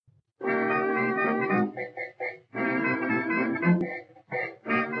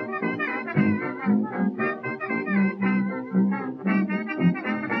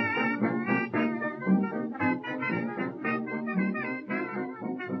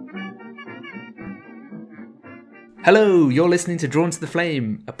Hello, you're listening to Drawn to the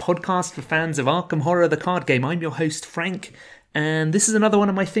Flame, a podcast for fans of Arkham Horror the card game. I'm your host, Frank, and this is another one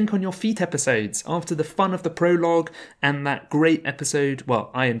of my Think on Your Feet episodes. After the fun of the prologue and that great episode,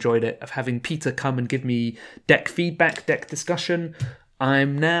 well, I enjoyed it, of having Peter come and give me deck feedback, deck discussion,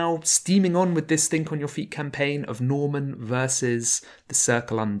 I'm now steaming on with this Think on Your Feet campaign of Norman versus the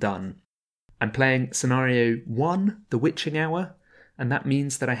Circle Undone. I'm playing Scenario 1, The Witching Hour, and that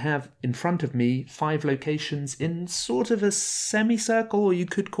means that I have in front of me 5 locations in sort of a semicircle, or you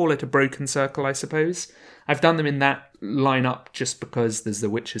could call it a broken circle, I suppose. I've done them in that lineup just because there's the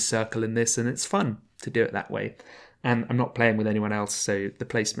Witch's Circle in this, and it's fun to do it that way. And I'm not playing with anyone else, so the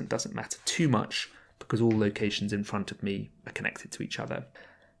placement doesn't matter too much because all locations in front of me are connected to each other.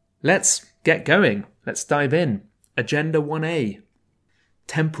 Let's get going. Let's dive in. Agenda 1A.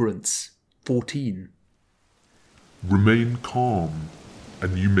 Temperance 14. Remain calm,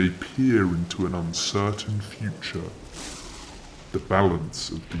 and you may peer into an uncertain future. The balance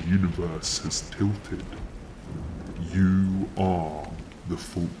of the universe has tilted. You are the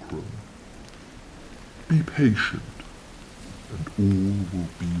fulcrum. Be patient, and all will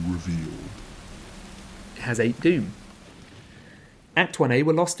be revealed. It has 8 doom. Act 1A,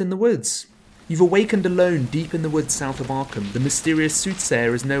 we're lost in the woods. You've awakened alone deep in the woods south of Arkham. The mysterious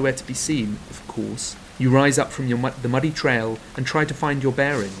soothsayer is nowhere to be seen, of course. You rise up from the muddy trail and try to find your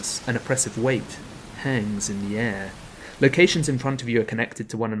bearings. An oppressive weight hangs in the air. Locations in front of you are connected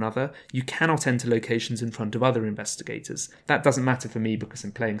to one another. You cannot enter locations in front of other investigators. That doesn't matter for me because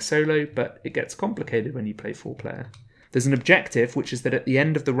I'm playing solo, but it gets complicated when you play 4-player. There's an objective, which is that at the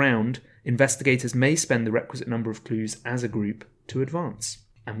end of the round, investigators may spend the requisite number of clues as a group to advance.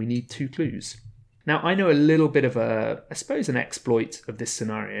 And we need 2 clues. Now, I know a little bit of an exploit of this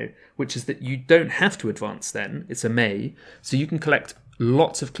scenario, which is that you don't have to advance then, it's a may, so you can collect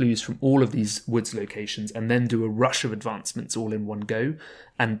lots of clues from all of these woods locations and then do a rush of advancements all in one go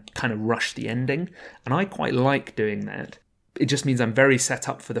and kind of rush the ending. And I quite like doing that. It just means I'm very set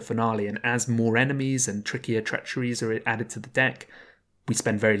up for the finale, and as more enemies and trickier treacheries are added to the deck, we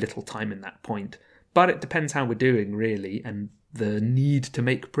spend very little time in that point. But it depends how we're doing, really, and the need to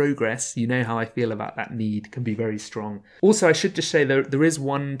make progress, you know how I feel about that need, can be very strong. Also, I should just say there is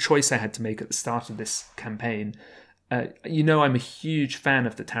one choice I had to make at the start of this campaign. You know I'm a huge fan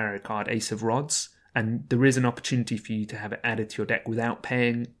of the tarot card Ace of Rods, and there is an opportunity for you to have it added to your deck without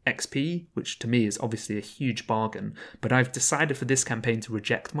paying XP, which to me is obviously a huge bargain. But I've decided for this campaign to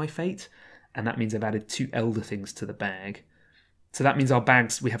reject my fate, and that means I've added 2 Elder Things to the bag. So that means our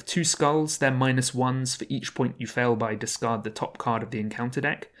bags, we have 2 skulls, they're -1s for each point you fail by discard the top card of the encounter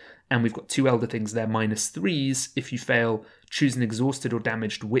deck. And we've got 2 Elder Things, they're -3s if you fail, choose an exhausted or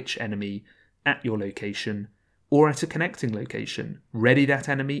damaged witch enemy at your location, or at a connecting location. Ready that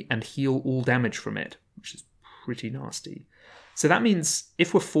enemy and heal all damage from it, which is pretty nasty. So that means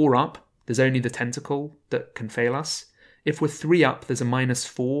if we're 4 up, there's only the tentacle that can fail us. If we're 3 up, there's a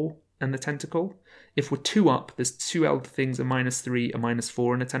 -4 and the tentacle. If we're 2 up, there's 2 Elder Things, a -3, a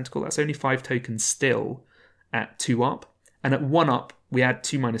 -4, and a tentacle. That's only 5 tokens still at 2 up. And at 1 up, we add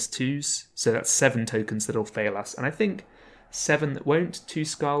 2 -2s, so that's 7 tokens that'll fail us. And I think 7 that won't, 2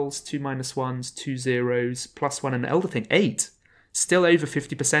 skulls, 2 -1s, 2 zeros, +1 and an Elder Thing, 8. Still over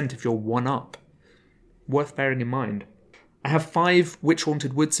 50% if you're 1 up. Worth bearing in mind. I have 5 Witch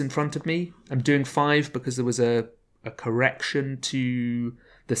Haunted Woods in front of me. I'm doing 5 because there was a correction to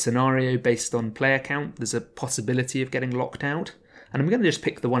the scenario based on player count. There's a possibility of getting locked out. And I'm going to just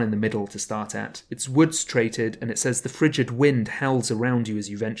pick the one in the middle to start at. It's woods traded, and it says the frigid wind howls around you as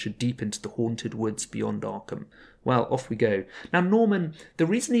you venture deep into the haunted woods beyond Arkham. Well, off we go. Now, Norman, the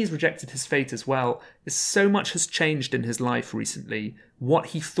reason he's rejected his fate as well is so much has changed in his life recently. What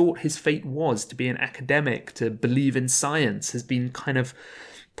he thought his fate was, to be an academic, to believe in science, has been kind of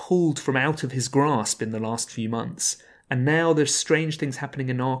pulled from out of his grasp in the last few months. And now there's strange things happening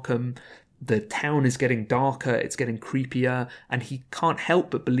in Arkham. The town is getting darker, it's getting creepier, and he can't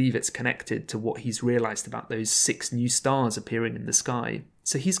help but believe it's connected to what he's realised about those 6 new stars appearing in the sky.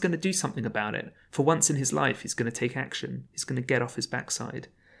 So he's going to do something about it. For once in his life, he's going to take action. He's going to get off his backside.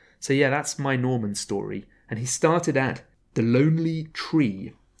 So yeah, that's my Norman story. And he started at The Lonely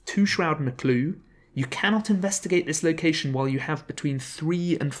Tree. 2 shroud and a clue. You cannot investigate this location while you have between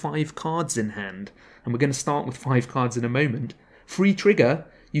 3 and 5 cards in hand. And we're going to start with 5 cards in a moment. Free trigger.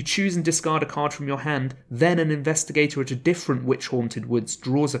 You choose and discard a card from your hand, then an investigator at a different witch-haunted woods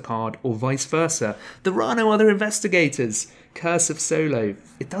draws a card, or vice versa. There are no other investigators. Curse of Solo.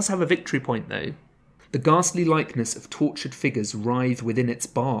 It does have a victory point, though. The ghastly likeness of tortured figures writhe within its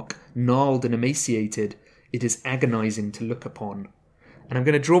bark, gnarled and emaciated. It is agonizing to look upon. And I'm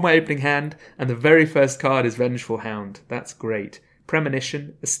going to draw my opening hand, and the very first card is Vengeful Hound. That's great.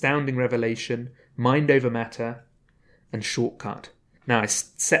 Premonition, Astounding Revelation, Mind Over Matter, and Shortcut. Now I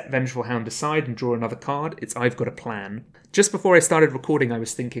set Vengeful Hound aside and draw another card. It's I've Got a Plan. Just before I started recording, I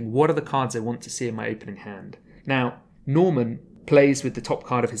was thinking, what are the cards I want to see in my opening hand? Now, Norman plays with the top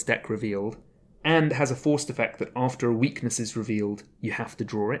card of his deck revealed, and has a forced effect that after a weakness is revealed, you have to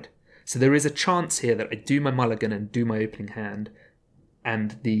draw it. So there is a chance here that I do my mulligan and do my opening hand,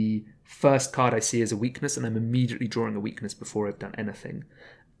 and the first card I see is a weakness, and I'm immediately drawing a weakness before I've done anything.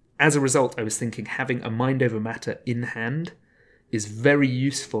 As a result, I was thinking having a Mind Over Matter in hand is very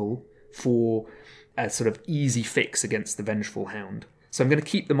useful for a sort of easy fix against the Vengeful Hound. So I'm going to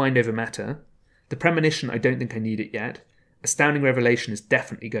keep the Mind Over Matter. The Premonition, I don't think I need it yet. Astounding Revelation is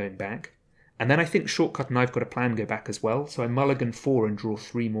definitely going back. And then I think Shortcut and I've Got a Plan go back as well. So I mulligan 4 and draw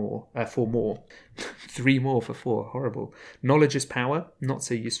 4 more. 3 more for 4, horrible. Knowledge is Power, not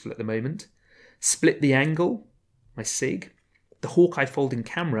so useful at the moment. Split the Angle, my Sig. The Hawkeye Folding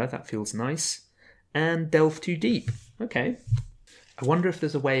Camera, that feels nice. And Delve Too Deep. Okay. I wonder if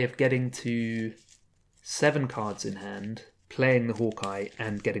there's a way of getting to 7 cards in hand, playing the Hawkeye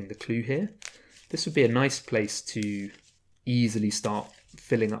and getting the clue here. This would be a nice place to easily start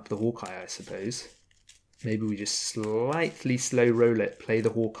filling up the Hawkeye, I suppose. Maybe we just slightly slow roll it, play the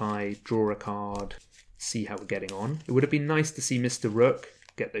Hawkeye, draw a card, see how we're getting on. It would have been nice to see Mr. Rook,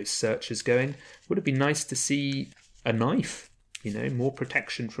 get those searches going. It would have been nice to see a knife, more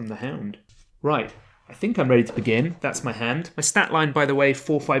protection from the Hound. Right, I think I'm ready to begin. That's my hand. My stat line, by the way,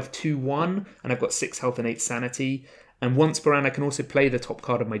 4-5-2-1, and I've got 6 health and 8 sanity. And once per round, I can also play the top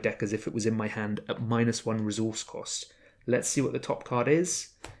card of my deck as if it was in my hand at -1 resource cost. Let's see what the top card is.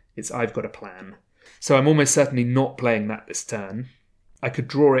 It's I've Got a Plan. So I'm almost certainly not playing that this turn. I could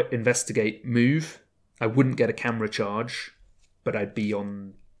draw it, investigate, move. I wouldn't get a camera charge, but I'd be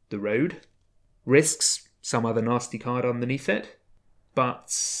on the road. Risks, some other nasty card underneath it.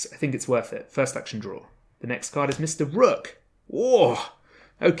 But I think it's worth it. First action, draw. The next card is Mr. Rook. Oh,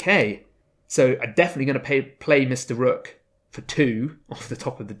 okay. So I'm definitely going to play Mr. Rook for 2 off the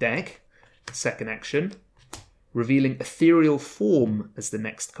top of the deck. Second action. Revealing Ethereal Form as the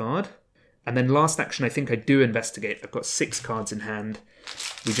next card. And then last action, I think I do investigate. I've got 6 cards in hand.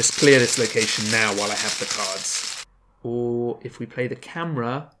 We just clear this location now while I have the cards. Or if we play the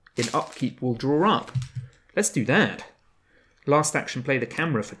camera, in upkeep we'll draw up. Let's do that. Last action, play the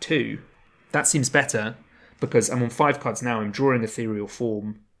camera for 2. That seems better, because I'm on 5 cards now. I'm drawing Ethereal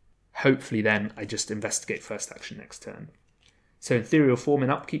Form. Hopefully then I just investigate first action next turn. So Ethereal Form in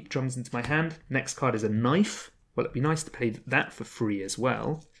upkeep drums into my hand. Next card is a knife. Well, it'd be nice to pay that for free as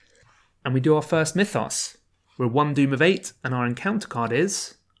well. And we do our first Mythos. We're 1 Doom of 8, and our encounter card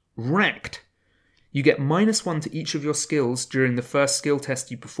is Wrecked. You get -1 to each of your skills during the first skill test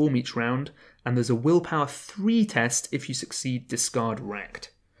you perform each round, and there's a Willpower 3 test if you succeed, discard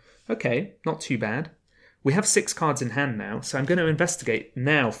Wrecked. Okay, not too bad. We have 6 cards in hand now, so I'm going to investigate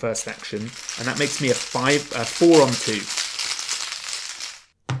now first action, and that makes me a 4 on 2.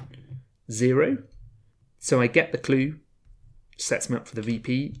 0. So I get the clue, sets me up for the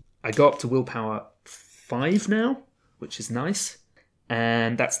VP. I go up to Willpower 5 now, which is nice.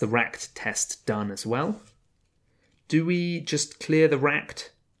 And that's the Racked test done as well. Do we just clear the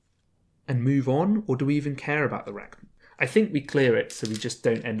Racked and move on, or do we even care about the Racked? I think we clear it so we just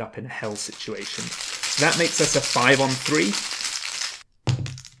don't end up in a hell situation. So that makes us a 5 on 3.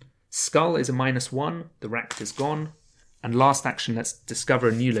 Skull is a -1, the Racked is gone. And last action, let's discover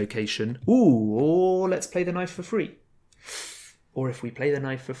a new location. Ooh, or let's play the knife for free. Or if we play the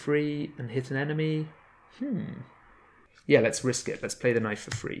knife for free and hit an enemy, yeah, let's risk it. Let's play the knife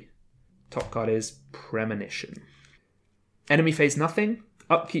for free. Top card is Premonition. Enemy phase nothing.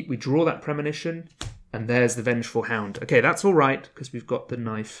 Upkeep, we draw that Premonition. And there's the Vengeful Hound. Okay, that's all right, because we've got the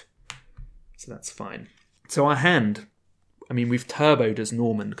knife. So that's fine. So our hand, we've turboed as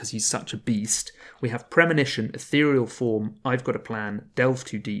Norman, because he's such a beast. We have Premonition, Ethereal Form, I've Got a Plan, Delve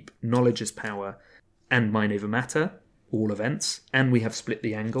Too Deep, Knowledge is Power, and Mind Over Matter, all events. And we have Split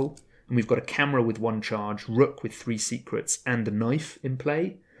the Angle. And we've got a camera with 1 charge, Rook with 3 secrets, and a knife in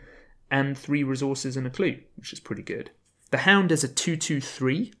play. And 3 resources and a clue, which is pretty good. The Hound is a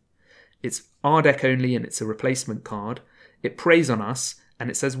 2/2/3. It's our deck only, and it's a replacement card. It preys on us, and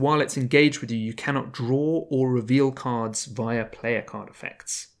it says while it's engaged with you, you cannot draw or reveal cards via player card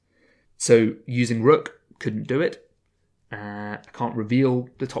effects. So using Rook, couldn't do it. I can't reveal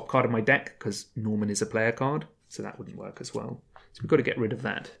the top card of my deck because Norman is a player card, so that wouldn't work as well. So we've got to get rid of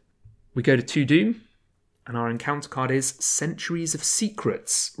that. We go to 2 Doom. And our encounter card is Centuries of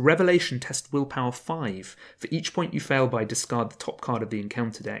Secrets. Revelation test willpower 5. For each point you fail by, discard the top card of the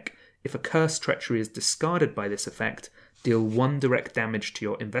encounter deck. If a curse treachery is discarded by this effect, deal 1 direct damage to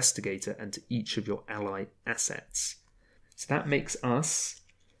your investigator and to each of your ally assets. So that makes us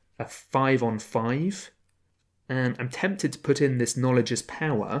a 5-on-5. And I'm tempted to put in this Knowledge is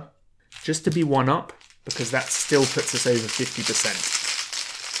Power, just to be one up, because that still puts us over 50%.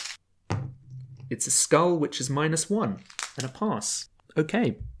 It's a skull, which is -1, and a pass.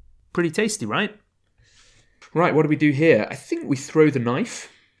 Okay, pretty tasty, right? Right, what do we do here? I think we throw the knife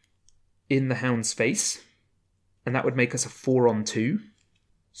in the hound's face, and that would make us a 4-on-2.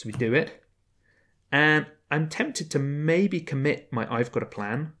 So we do it. And I'm tempted to maybe commit my I've Got a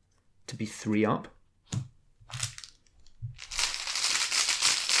Plan to be 3 up.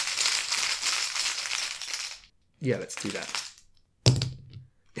 Yeah, let's do that.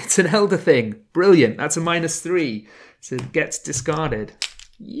 It's an Elder Thing. Brilliant. That's a -3. So it gets discarded.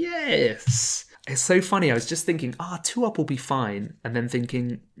 Yes. It's so funny. I was just thinking, 2 up will be fine. And then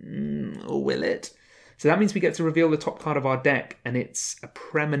thinking, or will it? So that means we get to reveal the top card of our deck. And it's a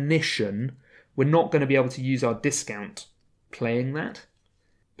premonition. We're not going to be able to use our discount playing that.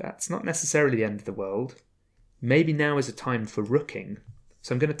 That's not necessarily the end of the world. Maybe now is a time for rooking.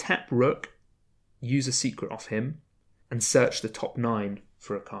 So I'm going to tap Rook, use a secret off him, and search the top 9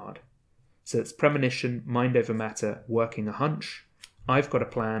 for a card. So it's Premonition, Mind Over Matter, Working a Hunch, I've Got a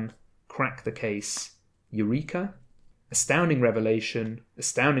Plan, Crack the Case, Eureka, Astounding Revelation,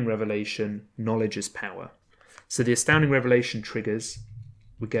 Knowledge is Power. So the Astounding Revelation triggers,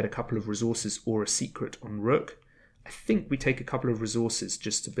 we get a couple of resources or a secret on Rook. I think we take a couple of resources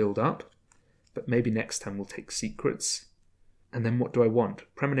just to build up, but maybe next time we'll take secrets. And then what do I want?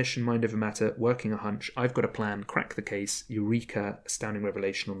 Premonition, Mind Over Matter, Working a Hunch, I've Got a Plan, Crack the Case, Eureka, Astounding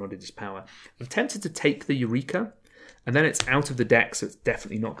Revelation, or Knowledge is Power. I'm tempted to take the Eureka, and then it's out of the deck, so it's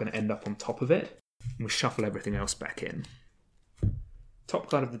definitely not going to end up on top of it. And we shuffle everything else back in. Top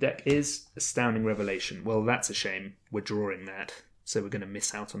card of the deck is Astounding Revelation. Well, that's a shame. We're drawing that, so we're going to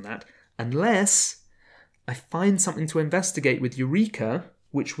miss out on that. Unless I find something to investigate with Eureka,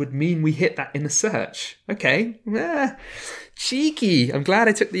 which would mean we hit that in a search. Okay, cheeky. I'm glad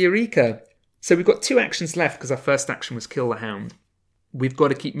I took the Eureka. So we've got 2 actions left because our first action was kill the hound. We've got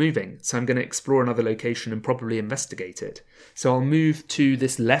to keep moving, so I'm going to explore another location and probably investigate it. So I'll move to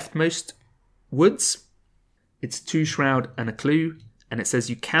this leftmost woods. It's 2 shroud and a clue, and it says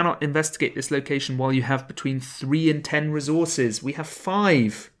you cannot investigate this location while you have between 3 and 10 resources. We have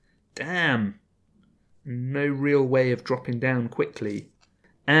 5. Damn. No real way of dropping down quickly.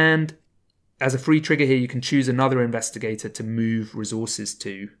 And as a free trigger here, you can choose another investigator to move resources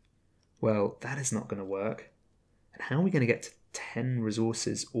to. Well, that is not going to work. And how are we going to get to 10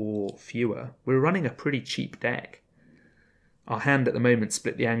 resources or fewer? We're running a pretty cheap deck. Our hand at the moment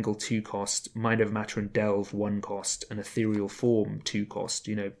split the angle 2 cost, Mind Over Matter and Delve 1 cost, and Ethereal Form 2 cost.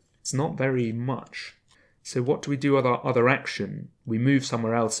 It's not very much. So what do we do with our other action? We move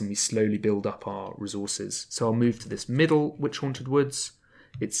somewhere else and we slowly build up our resources. So I'll move to this middle Witch Haunted Woods.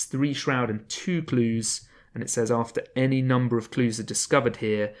 It's 3 shroud and 2 clues, and it says after any number of clues are discovered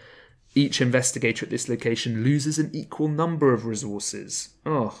here, each investigator at this location loses an equal number of resources.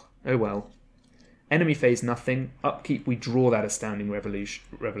 Oh well. Enemy phase nothing. Upkeep, we draw that Astounding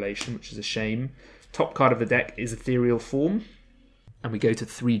Revelation, which is a shame. Top card of the deck is Ethereal Form, and we go to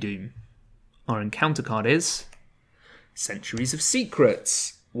 3 doom. Our encounter card is Centuries of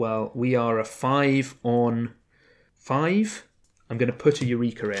Secrets. Well, we are a 5-on-5. I'm going to put a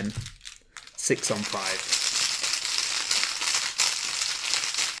Eureka in. 6-on-5.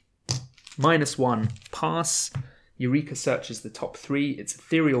 -1. Pass. Eureka searches the top 3. It's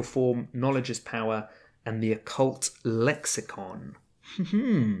Ethereal Form, Knowledge is Power, and the Occult Lexicon.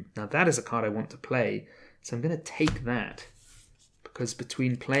 Now that is a card I want to play. So I'm going to take that. Because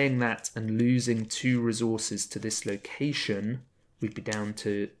between playing that and losing 2 resources to this location, we'd be down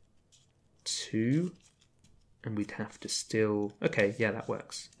to 2. And we'd have to still... Okay, yeah, that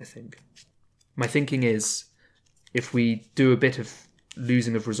works, I think. My thinking is, if we do a bit of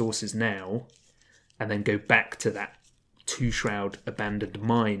losing of resources now, and then go back to that 2-shroud abandoned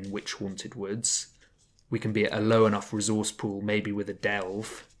mine, Witch Haunted Woods, we can be at a low enough resource pool, maybe with a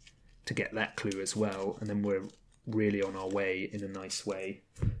delve, to get that clue as well, and then we're really on our way in a nice way.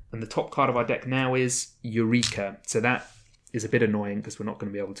 And the top card of our deck now is Eureka, so that is a bit annoying because we're not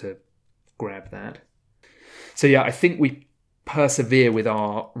going to be able to grab that. So yeah, I think we persevere with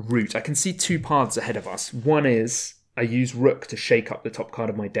our route. I can see 2 paths ahead of us. One is I use Rook to shake up the top card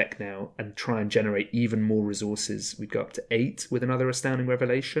of my deck now and try and generate even more resources. We'd go up to 8 with another Astounding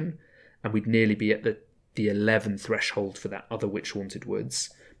Revelation, and we'd nearly be at the the 11 threshold for that other Witch Haunted Woods,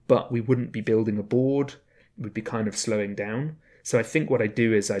 but we wouldn't be building a board. We'd be kind of slowing down. So I think what I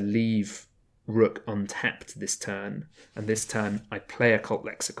do is I leave Rook untapped this turn, and this turn I play Occult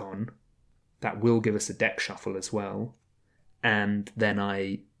Lexicon. That will give us a deck shuffle as well. And then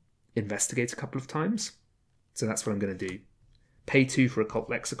I investigate a couple of times. So that's what I'm going to do. Pay 2 for Occult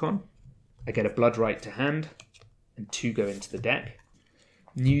Lexicon. I get a Bloodwrite to hand, and 2 go into the deck.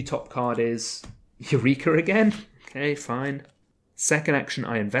 New top card is Eureka again. Okay, fine. Second action,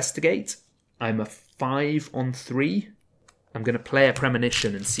 I investigate. I'm a 5 on 3. I'm going to play a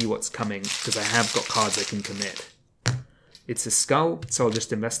Premonition and see what's coming, because I have got cards I can commit. It's a skull, so I'll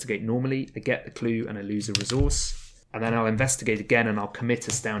just investigate normally. I get the clue and I lose a resource. And then I'll investigate again and I'll commit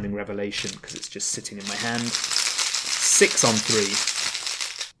Astounding Revelation because it's just sitting in my hand. 6 on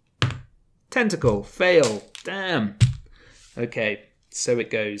 3. Tentacle, fail, damn. Okay, so it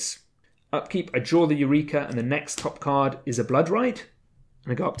goes. Upkeep, I draw the Eureka and the next top card is a Bloodwrite.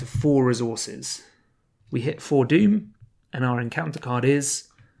 And I go up to 4 resources. We hit 4 Doom and our encounter card is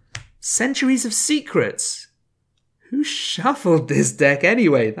Centuries of Secrets. Who shuffled this deck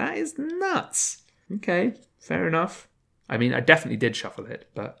anyway? That is nuts. Okay, fair enough. I mean, I definitely did shuffle it,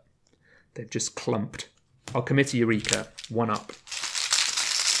 but they've just clumped. I'll commit a Eureka. 1 up.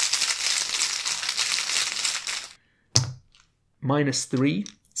 -3,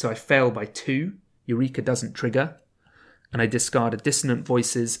 so I fail by 2. Eureka doesn't trigger. And I discard a Dissonant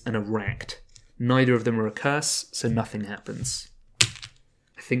Voices and a Racked. Neither of them are a curse, so nothing happens.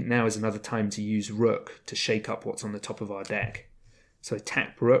 I think now is another time to use Rook to shake up what's on the top of our deck. So I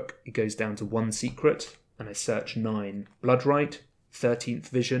tap Rook, it goes down to 1 secret, and I search 9. Bloodwrite, 13th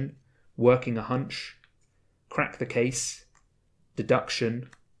Vision, Working a Hunch, Crack the Case, Deduction,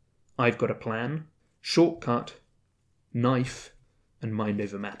 I've Got a Plan, Shortcut, Knife, and Mind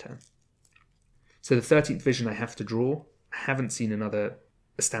Over Matter. So the 13th Vision I have to draw. I haven't seen another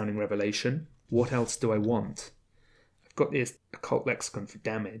Astounding Revelation. What else do I want? I've got the Occult Lexicon for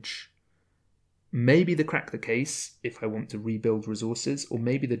damage. Maybe the Crack the Case, if I want to rebuild resources, or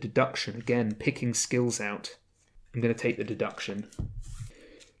maybe the Deduction, again, picking skills out. I'm going to take the Deduction.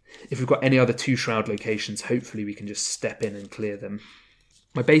 If we've got any other 2 Shroud locations, hopefully we can just step in and clear them.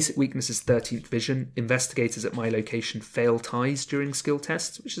 My basic weakness is 13th Vision. Investigators at my location fail ties during skill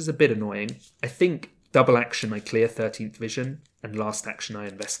tests, which is a bit annoying. I think double action I clear 13th Vision, and last action I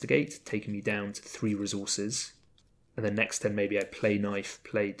investigate, taking me down to 3 resources. And then next turn maybe I play Knife,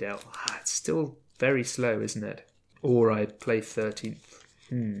 play Del. It's still very slow, isn't it? Or I play 13th.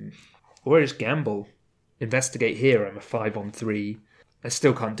 Or I just gamble. Investigate here, I'm a 5 on 3. I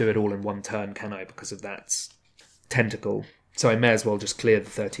still can't do it all in 1 turn, can I? Because of that Tentacle. So I may as well just clear the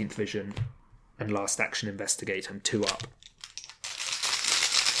 13th Vision. And last action investigate, I'm 2 up.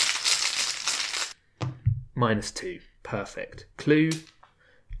 -2. Perfect. Clue.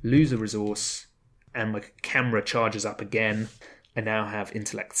 Lose a resource. And my camera charges up again. I now have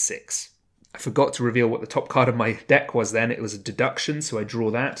Intellect 6. I forgot to reveal what the top card of my deck was then. It was a Deduction, so I draw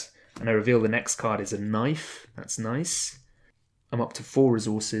that. And I reveal the next card is a Knife. That's nice. I'm up to 4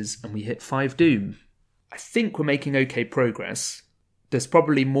 resources, and we hit 5 Doom. I think we're making okay progress. There's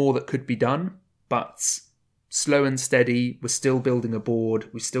probably more that could be done, but slow and steady. We're still building a board.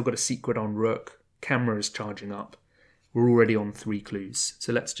 We've still got a secret on Rook. Camera is charging up. We're already on 3 clues,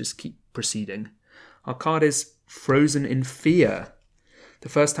 so let's just keep proceeding. Our card is Frozen in Fear. The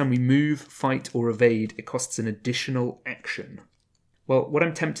first time we move, fight, or evade, it costs an additional action. Well, what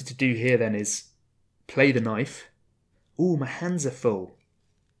I'm tempted to do here then is play the Knife. Ooh, my hands are full.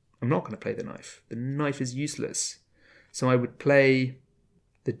 I'm not going to play the Knife. The Knife is useless. So I would play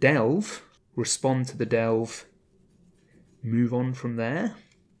the Delve, respond to the Delve, move on from there,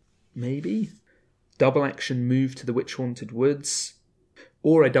 maybe. Double action, move to the Witch Haunted Woods.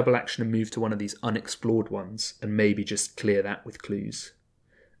 Or I double action and move to one of these unexplored ones and maybe just clear that with clues.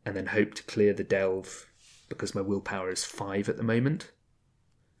 And then hope to clear the Delve because my willpower is 5 at the moment.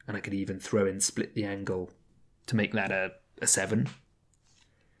 And I could even throw in Split the Angle to make that a 7.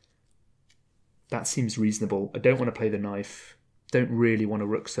 That seems reasonable. I don't want to play the Knife. Don't really want a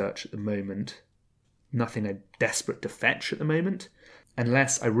Rook Search at the moment. Nothing I'm desperate to fetch at the moment.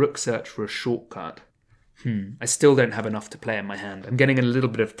 Unless I Rook Search for a shortcut. I still don't have enough to play in my hand. I'm getting a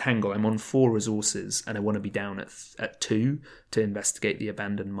little bit of tangle. I'm on 4 resources and I want to be down at 2 to investigate the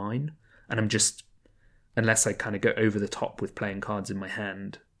abandoned mine. And I'm just, unless I kind of go over the top with playing cards in my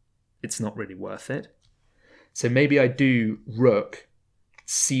hand, it's not really worth it. So maybe I do Rook,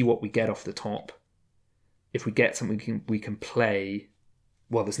 see what we get off the top. If we get something we can play,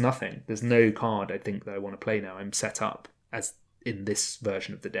 well, there's nothing. There's no card I think that I want to play now. I'm set up as in this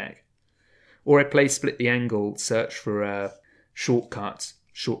version of the deck. Or I play Split the Angle, search for a shortcut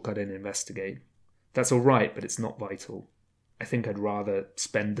and investigate. That's alright, but it's not vital. I think I'd rather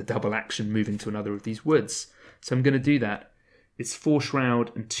spend the double action moving to another of these woods. So I'm going to do that. It's 4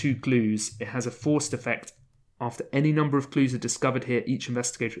 Shroud and 2 clues. It has a forced effect. After any number of clues are discovered here, each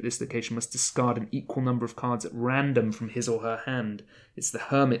investigator at this location must discard an equal number of cards at random from his or her hand. It's the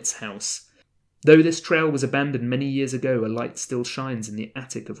Hermit's House. Though this trail was abandoned many years ago, a light still shines in the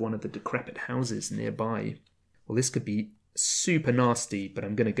attic of one of the decrepit houses nearby. Well, this could be super nasty, but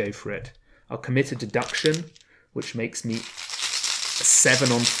I'm going to go for it. I'll commit a deduction, which makes me a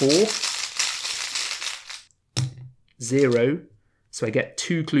 7 on 4. 0. So I get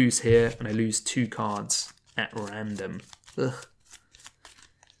 2 clues here, and I lose 2 cards at random. Ugh.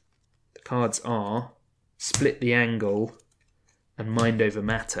 The cards are Split the Angle and Mind Over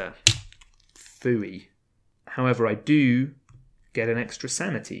Matter. Phooey. However, I do get an extra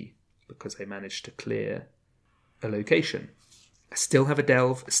sanity because I managed to clear a location. I still have a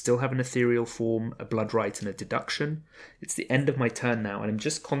delve, I still have an ethereal form, a blood right, and a deduction. It's the end of my turn now, and I'm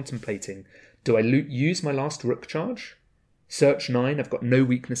just contemplating, do I use my last rook charge? Search 9, I've got no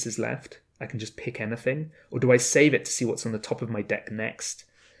weaknesses left. I can just pick anything. Or do I save it to see what's on the top of my deck next?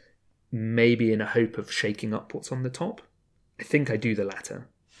 Maybe in a hope of shaking up what's on the top? I think I do the latter.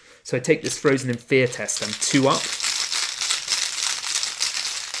 So I take this Frozen in Fear test. I'm 2 up.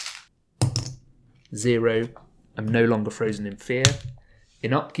 0. I'm no longer Frozen in Fear.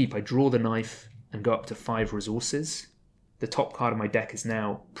 In upkeep, I draw the knife and go up to 5 resources. The top card of my deck is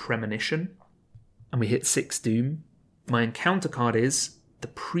now Premonition. And we hit 6 Doom. My encounter card is the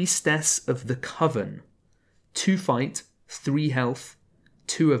Priestess of the Coven. 2 fight, 3 health,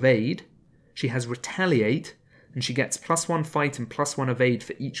 2 evade. She has Retaliate, and she gets +1 fight and +1 evade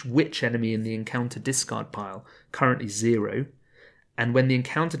for each witch enemy in the encounter discard pile, currently 0. And when the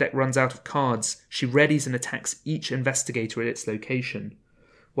encounter deck runs out of cards, she readies and attacks each investigator at its location.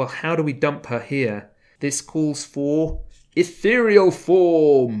 Well, how do we dump her here? This calls for Ethereal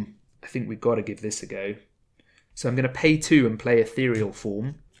Form! I think we've got to give this a go. So I'm going to pay 2 and play Ethereal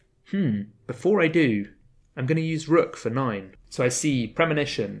Form. Before I do, I'm going to use Rook for 9. So I see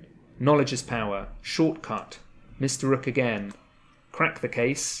Premonition, Knowledge is Power, Shortcut, Mr. Rook again, Crack the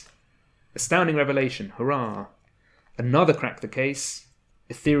Case, Astounding Revelation, hurrah! Another Crack the Case,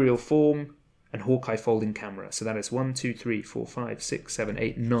 Ethereal Form, and Hawkeye Folding Camera. So that is 1, 2, 3, 4, 5, 6, 7,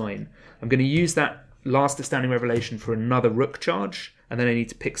 8, 9. I'm going to use that last Astounding Revelation for another Rook charge, and then I need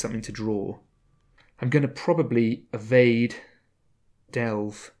to pick something to draw. I'm going to probably evade,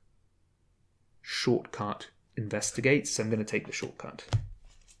 delve, shortcut, investigate. So I'm going to take the shortcut.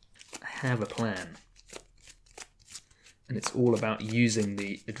 I have a plan. And it's all about using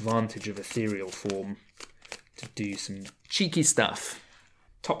the advantage of Ethereal Form to do some cheeky stuff.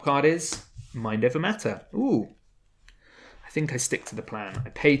 Top card is Mind Over Matter. Ooh. I think I stick to the plan. I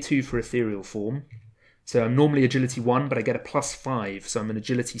pay 2 for Ethereal Form. So I'm normally Agility 1, but I get a +5. So I'm an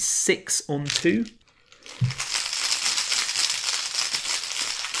Agility 6 on 2.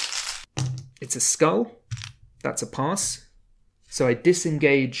 It's a skull. That's a pass. So I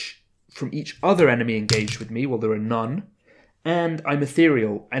disengage from each other enemy engaged with me. Well, there are none. And I'm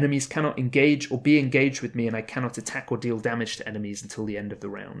ethereal. Enemies cannot engage or be engaged with me, and I cannot attack or deal damage to enemies until the end of the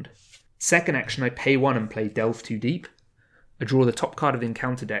round. Second action, I pay 1 and play Delve Too Deep. I draw the top card of the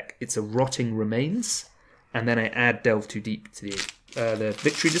encounter deck. It's a Rotting Remains. And then I add Delve Too Deep to the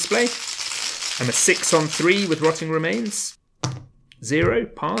victory display. I'm a 6 on 3 with Rotting Remains. 0,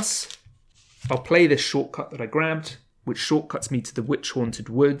 pass. I'll play this shortcut that I grabbed, which shortcuts me to the Witch Haunted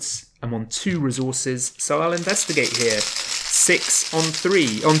Woods. I'm on 2 resources, so I'll investigate here. 6 on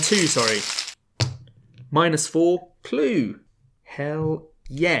 3. On 2, sorry. -4, clue. Hell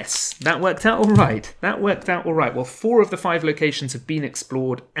yes. That worked out alright. Well, 4 of the 5 locations have been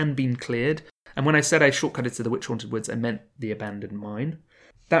explored and been cleared. And when I said I shortcutted to the Witch Haunted Woods, I meant the abandoned mine.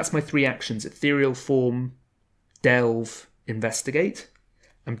 That's my 3 actions. Ethereal Form, Delve, Investigate.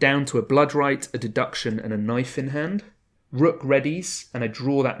 I'm down to a Blood Right, a Deduction, and a Knife in hand. Rook readies, and I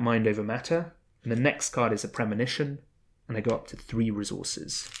draw that Mind Over Matter. And the next card is a Premonition, and I go up to 3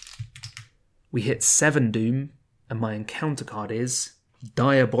 resources. We hit 7 Doom, and my encounter card is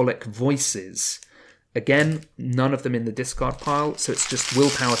Diabolic Voices. Again, none of them in the discard pile, so it's just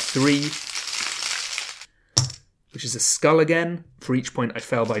Willpower 3, which is a skull again. For each point I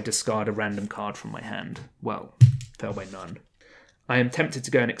fail by discard a random card from my hand. Well, fail by none. I am tempted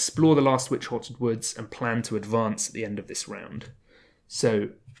to go and explore the last Witch Haunted Woods and plan to advance at the end of this round. So,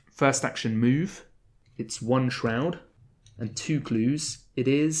 first action move. It's 1 Shroud and 2 clues. It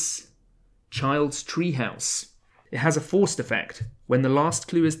is Child's Treehouse. It has a forced effect. When the last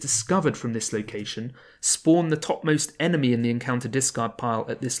clue is discovered from this location, spawn the topmost enemy in the encounter discard pile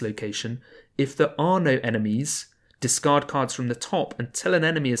at this location. If there are no enemies, discard cards from the top until an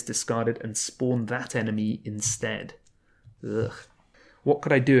enemy is discarded and spawn that enemy instead. Ugh. What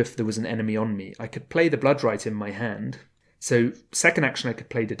could I do if there was an enemy on me? I could play the Bloodrite in my hand. So, second action I could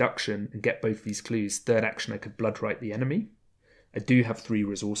play Deduction and get both these clues. Third action I could Bloodrite the enemy. I do have 3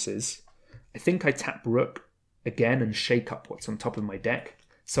 resources. I think I tap Rook again and shake up what's on top of my deck.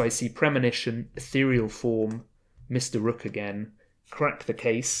 So I see Premonition, Ethereal Form, Mr. Rook again, Crack the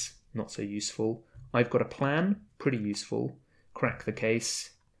Case, not so useful. I've got a plan, pretty useful. Crack the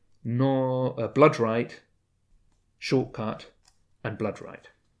Case, Bloodrite, Shortcut, and Bloodrite.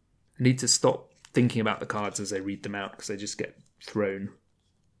 I need to stop thinking about the cards as I read them out because I just get thrown.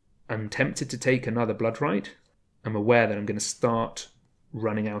 I'm tempted to take another Bloodrite. I'm aware that I'm going to start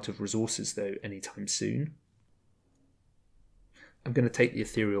running out of resources though anytime soon. I'm going to take the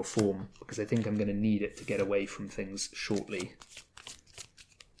Ethereal Form because I think I'm going to need it to get away from things shortly.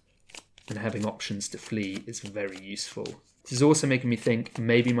 And having options to flee is very useful. This is also making me think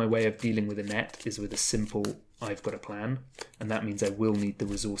maybe my way of dealing with a net is with a simple I've got a plan, and that means I will need the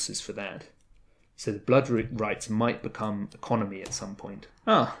resources for that. So the Bloodrites might become economy at some point.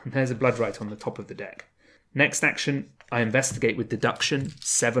 And there's a Bloodrite on the top of the deck. Next action, I investigate with Deduction,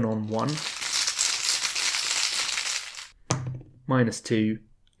 7 on 1. -2,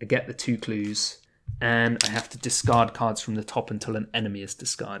 I get the 2 clues, and I have to discard cards from the top until an enemy is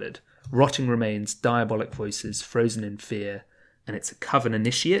discarded. Rotting Remains, Diabolic Voices, Frozen in Fear, and it's a Coven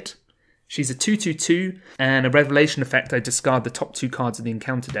Initiate. She's a 2/2/2, and a Revelation effect, I discard the top 2 cards of the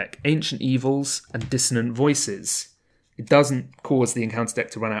encounter deck, Ancient Evils and Dissonant Voices. It doesn't cause the encounter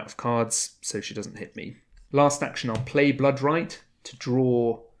deck to run out of cards, so she doesn't hit me. Last action, I'll play Bloodrite to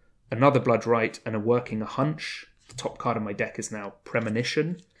draw another Bloodrite and a Working a Hunch. The top card of my deck is now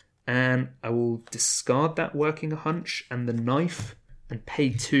Premonition, and I will discard that Working a Hunch and the Knife and pay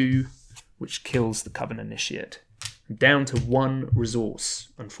 2, which kills the Coven Initiate. I'm down to 1 resource,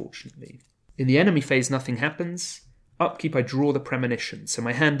 unfortunately. In the enemy phase, nothing happens. Upkeep, I draw the Premonition. So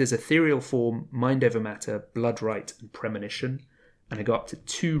my hand is Ethereal Form, Mind Over Matter, Bloodrite, and Premonition, and I go up to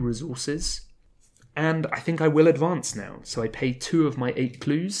 2 resources. And I think I will advance now. So I pay 2 of my 8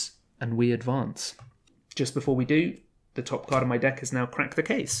 clues, and we advance. Just before we do, the top card of my deck is now Crack the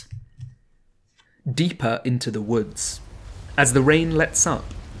Case. Deeper into the woods. As the rain lets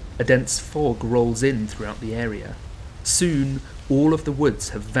up, a dense fog rolls in throughout the area. Soon, all of the woods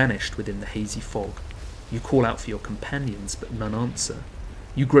have vanished within the hazy fog. You call out for your companions, but none answer.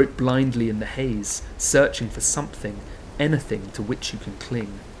 You grope blindly in the haze, searching for something, anything to which you can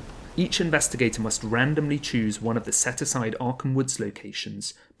cling. Each investigator must randomly choose one of the set-aside Arkham Woods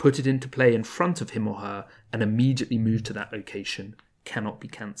locations, put it into play in front of him or her, and immediately move to that location. Cannot be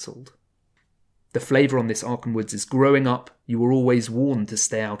cancelled. The flavour on this Arkham Woods is growing up. You were always warned to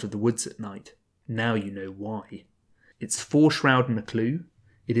stay out of the woods at night. Now you know why. It's 4 shroud and a clue.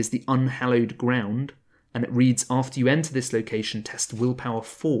 It is the Unhallowed Ground, and it reads, after you enter this location, test willpower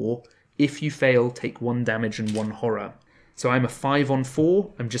 4. If you fail, take 1 damage and 1 horror. So I'm a 5 on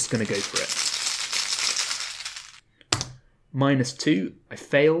 4. I'm just going to go for it. -2. I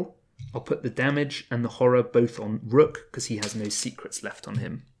fail. I'll put the damage and the horror both on Rook, because he has no secrets left on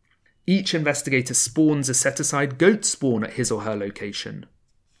him. Each investigator spawns a set-aside goat spawn at his or her location.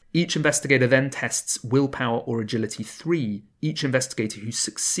 Each investigator then tests willpower or agility 3. Each investigator who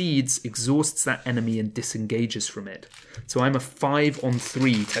succeeds exhausts that enemy and disengages from it. So I'm a 5 on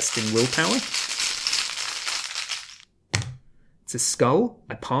 3 testing willpower. It's a skull.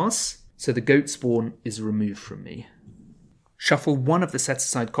 I pass. So the goat spawn is removed from me. Shuffle one of the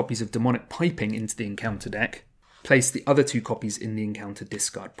set-aside copies of Demonic Piping into the encounter deck. Place the other 2 copies in the encounter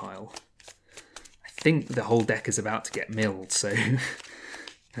discard pile. I think the whole deck is about to get milled, so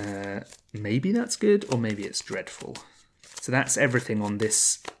maybe that's good, or maybe it's dreadful. So that's everything on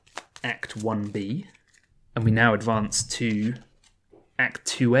this Act 1B. And we now advance to Act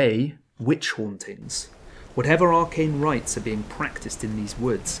 2A, Witch Hauntings. Whatever arcane rites are being practiced in these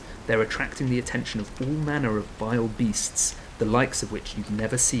woods, they're attracting the attention of all manner of vile beasts, the likes of which you've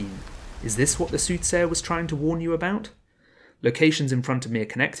never seen. Is this what the soothsayer was trying to warn you about? Locations in front of me are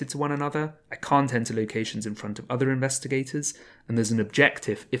connected to one another. I can't enter locations in front of other investigators, and there's an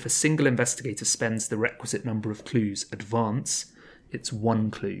objective. If a single investigator spends the requisite number of clues, advance, it's 1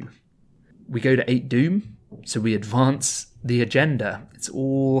 clue. We go to 8 Doom, so we advance the agenda. It's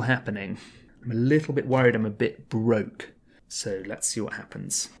all happening. I'm a little bit worried I'm a bit broke, so let's see what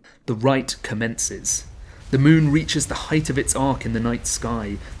happens. The rite commences. The moon reaches the height of its arc in the night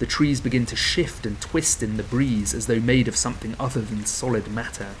sky. The trees begin to shift and twist in the breeze as though made of something other than solid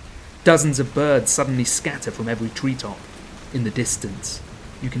matter. Dozens of birds suddenly scatter from every treetop. In the distance,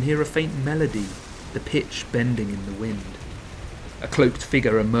 you can hear a faint melody, the pitch bending in the wind. A cloaked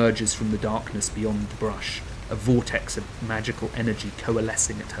figure emerges from the darkness beyond the brush, a vortex of magical energy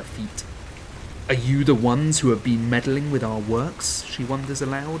coalescing at her feet. "Are you the ones who have been meddling with our works?" she wonders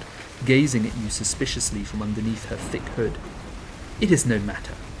aloud, gazing at you suspiciously from underneath her thick hood. "It is no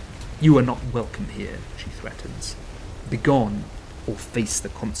matter. You are not welcome here," she threatens. "Begone, or face the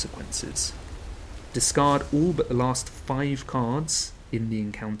consequences." Discard all but the last 5 cards in the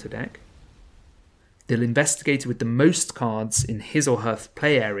encounter deck. The investigator with the most cards in his or her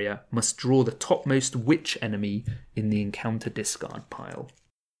play area must draw the topmost witch enemy in the encounter discard pile.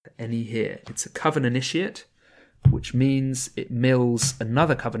 Any here. It's a Coven Initiate, which means it mills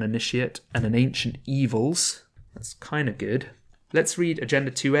another Coven Initiate and an Ancient Evils. That's kind of good. Let's read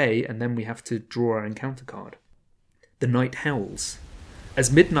Agenda 2A, and then we have to draw our encounter card. The Night Howls. As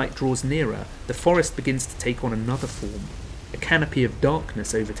midnight draws nearer, the forest begins to take on another form. A canopy of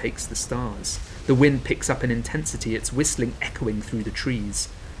darkness overtakes the stars. The wind picks up in intensity, its whistling echoing through the trees.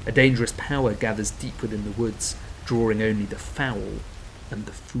 A dangerous power gathers deep within the woods, drawing only the foul and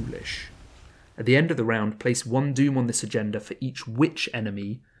the foolish. At the end of the round, place 1 doom on this agenda for each witch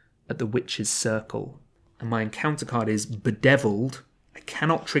enemy at the witch's circle. And my encounter card is Bedeviled. I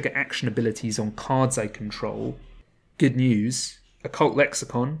cannot trigger action abilities on cards I control. Good news. Occult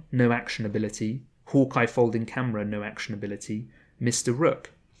Lexicon, no action ability. Hawkeye Folding Camera, no action ability. Mr.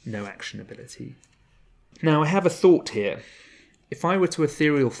 Rook, no action ability. Now, I have a thought here. If I were to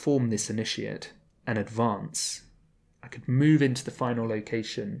ethereal form this initiate and advance, I could move into the final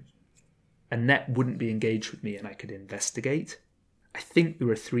location. Annette wouldn't be engaged with me and I could investigate. I think there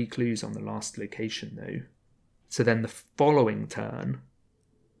are 3 clues on the last location, though. So then the following turn,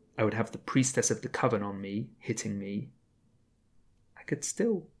 I would have the Priestess of the Coven on me, hitting me. I could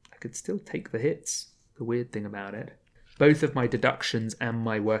still take the hits, the weird thing about it. Both of my deductions and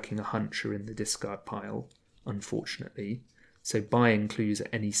my working a hunch are in the discard pile, unfortunately. So buying clues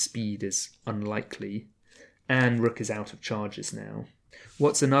at any speed is unlikely. And Rook is out of charges now.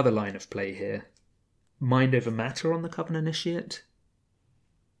 What's another line of play here? Mind over matter on the Coven Initiate?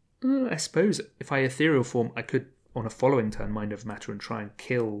 I suppose if I ethereal form, I could, on a following turn, mind over matter and try and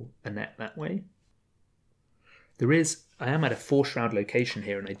kill Annette that way. I am at a 4-shroud location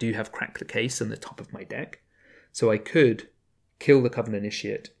here, and I do have Crack the Case on the top of my deck. So I could kill the Coven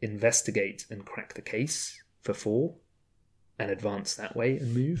Initiate, investigate and crack the case for 4, and advance that way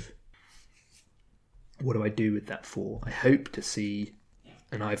and move. What do I do with that 4? I hope to see,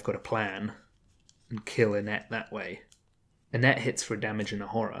 and I've got a plan, and kill Annette that way. Annette hits for a damage and a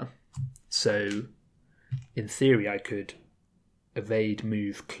horror, so in theory I could evade,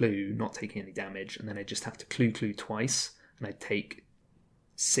 move, clue, not taking any damage, and then I just have to clue twice, and I take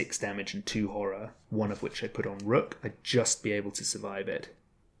 6 damage and 2 horror, one of which I put on Rook. I'd just be able to survive it.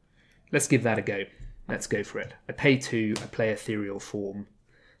 Let's give that a go. Let's go for it. I pay 2, I play ethereal form.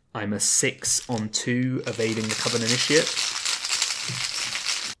 I'm a 6 on 2, evading the Coven Initiate.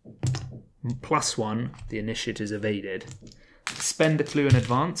 +1, the Initiate is evaded. Spend a clue in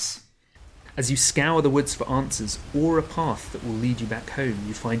advance. As you scour the woods for answers or a path that will lead you back home,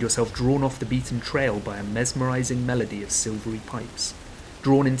 you find yourself drawn off the beaten trail by a mesmerising melody of silvery pipes.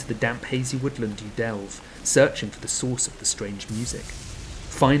 Drawn into the damp, hazy woodland, you delve, searching for the source of the strange music.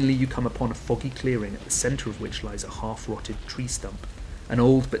 Finally, you come upon a foggy clearing at the centre of which lies a half-rotted tree stump. An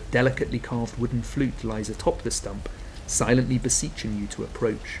old but delicately carved wooden flute lies atop the stump, silently beseeching you to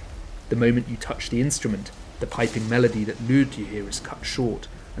approach. The moment you touch the instrument, the piping melody that lured you here is cut short,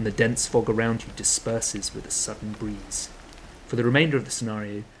 and the dense fog around you disperses with a sudden breeze. For the remainder of the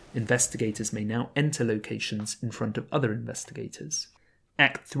scenario, investigators may now enter locations in front of other investigators.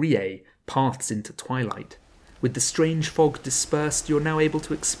 Act 3A, Paths into Twilight. With the strange fog dispersed, you're now able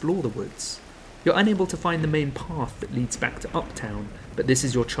to explore the woods. You're unable to find the main path that leads back to Uptown, but this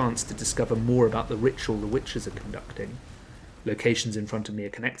is your chance to discover more about the ritual the witches are conducting. Locations in front of me are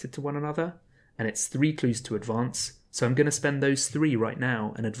connected to one another, and it's 3 clues to advance, so I'm going to spend those 3 right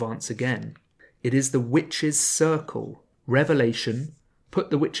now and advance again. It is the Witch's Circle. Revelation. Put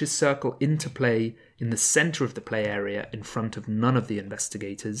the Witch's Circle into play in the centre of the play area in front of none of the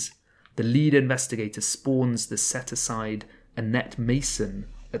investigators. The lead investigator spawns the set-aside Annette Mason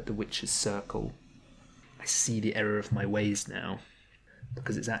at the Witch's Circle. I see the error of my ways now,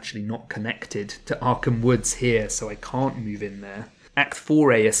 because it's actually not connected to Arkham Woods here, so I can't move in there. Act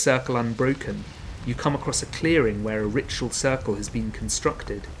 4A, A Circle Unbroken. You come across a clearing where a ritual circle has been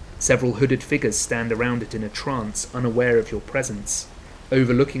constructed. Several hooded figures stand around it in a trance, unaware of your presence.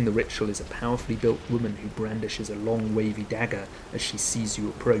 Overlooking the ritual is a powerfully built woman who brandishes a long wavy dagger as she sees you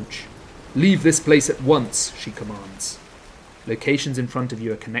approach. "Leave this place at once," she commands. Locations in front of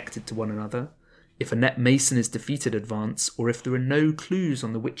you are connected to one another. If a net mason is defeated, advance, or if there are no clues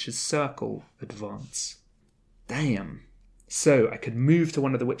on the witch's circle, advance. Damn. So I could move to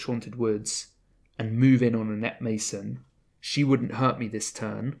one of the witch-haunted woods and move in on a net mason. She wouldn't hurt me this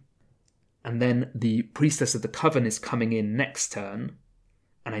turn. And then the priestess of the coven is coming in next turn,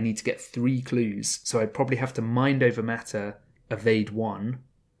 and I need to get 3 clues. So I'd probably have to mind over matter, evade 1,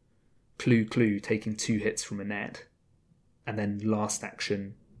 clue, taking 2 hits from a net, and then last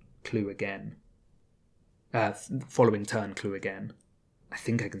action, clue again. Following turn, clue again. I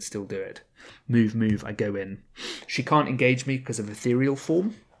think I can still do it. Move, I go in. She can't engage me because of ethereal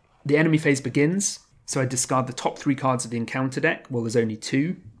form. The enemy phase begins, so I discard the top 3 cards of the encounter deck. Well, there's only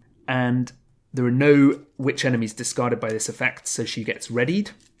 2. And there are no witch enemies discarded by this effect, so she gets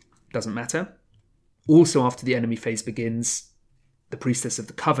readied. Doesn't matter. Also, after the enemy phase begins, the priestess of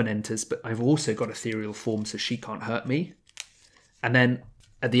the coven enters, but I've also got ethereal form, so she can't hurt me. And then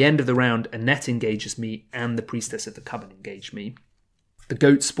at the end of the round, a net engages me and the priestess of the coven engage me. The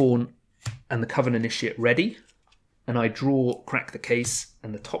goat spawn and the coven initiate ready, and I draw Crack the Case,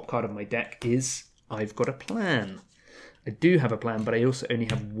 and the top card of my deck is I've Got a Plan. I do have a plan, but I also only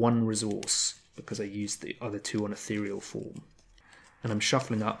have 1 resource because I used the other 2 on ethereal form. And I'm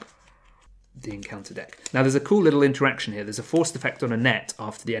shuffling up the encounter deck. Now there's a cool little interaction here. There's a forced effect on a net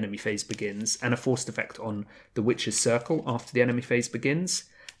after the enemy phase begins, and a forced effect on the witch's circle after the enemy phase begins.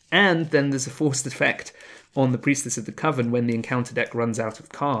 And then there's a forced effect on the priestess of the coven. When the encounter deck runs out of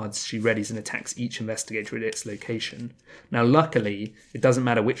cards, she readies and attacks each investigator at its location. Now luckily, it doesn't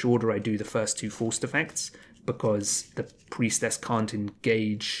matter which order I do the first 2 forced effects, because the priestess can't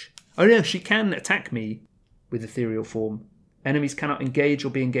engage. Oh no, she can attack me with ethereal form. Enemies cannot engage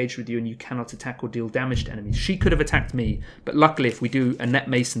or be engaged with you, and you cannot attack or deal damage to enemies. She could have attacked me, but luckily if we do a net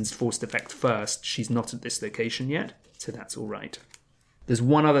mason's forced effect first, she's not at this location yet, so that's alright. There's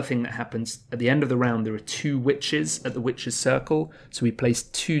one other thing that happens. At the end of the round, there are 2 witches at the witch's circle, so we place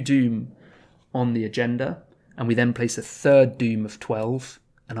 2 doom on the agenda, and we then place a 3rd doom of 12,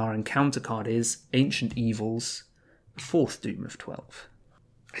 and our encounter card is Ancient Evils, 4th doom of 12.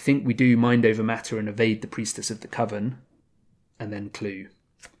 I think we do mind over matter and evade the priestess of the coven, and then clue.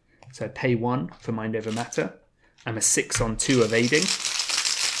 So I pay 1 for mind over matter. I'm a 6 on 2 evading.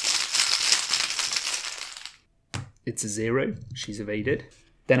 It's a 0. She's evaded.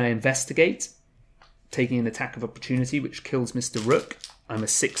 Then I investigate, taking an attack of opportunity, which kills Mr. Rook. I'm a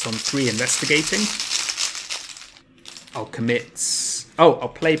 6 on 3 investigating. I'll commit... I'll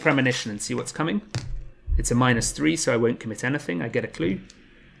play Premonition and see what's coming. It's a -3, so I won't commit anything. I get a clue.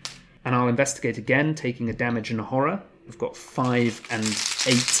 And I'll investigate again, taking a damage and a horror. We've got 5 and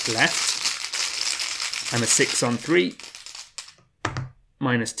 8 left. I'm a 6 on 3.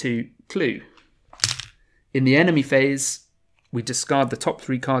 -2, clue. In the enemy phase, we discard the top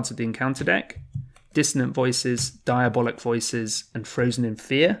 3 cards of the encounter deck. Dissonant Voices, Diabolic Voices, and Frozen in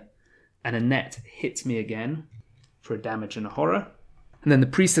Fear. And a net hits me again for a damage and a horror. And then the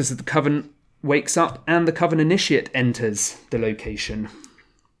priestess of the coven wakes up, and the coven initiate enters the location.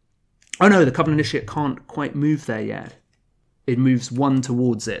 Oh no, the coven initiate can't quite move there yet. It moves 1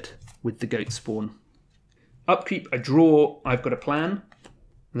 towards it with the goat spawn. Upkeep, I draw I've Got a Plan.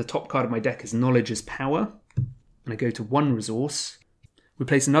 And the top card of my deck is Knowledge is Power. And I go to 1 resource. We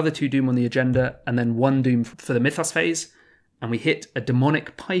place another 2 doom on the agenda, and then 1 doom for the Mythos phase. And we hit a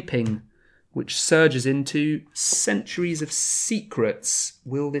Demonic Piping, which surges into Centuries of Secrets.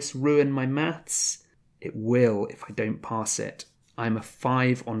 Will this ruin my maths? It will if I don't pass it. I'm a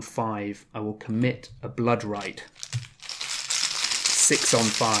 5 on 5. I will commit a Blood Rite. 6 on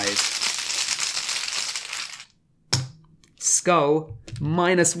 5. Skull,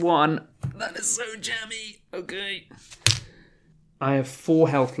 -1. That is so jammy. Okay. I have 4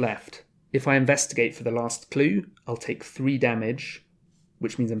 health left. If I investigate for the last clue, I'll take 3 damage,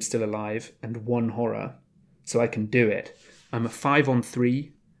 which means I'm still alive, and 1 horror. So I can do it. I'm a 5 on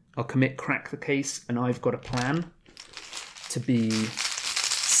 3. I'll commit Crack the Case, and I've Got a Plan to be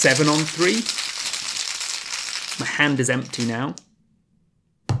 7 on 3. My hand is empty now.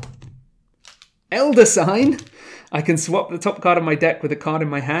 Elder Sign! I can swap the top card of my deck with a card in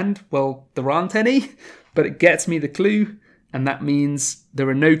my hand. Well, there aren't any, but it gets me the clue, and that means there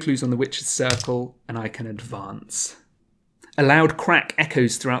are no clues on the witch's circle, and I can advance. A loud crack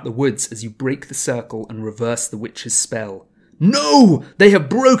echoes throughout the woods as you break the circle and reverse the witch's spell. No! They have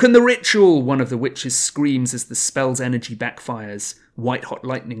broken the ritual! One of the witches screams as the spell's energy backfires. White-hot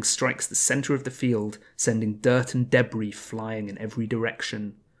lightning strikes the centre of the field, sending dirt and debris flying in every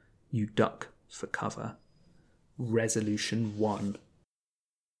direction. You duck for cover. Resolution 1.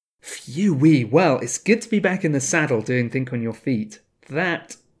 Phew-wee. Well, it's good to be back in the saddle doing Think on Your Feet.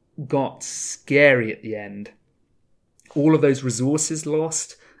 That got scary at the end. All of those resources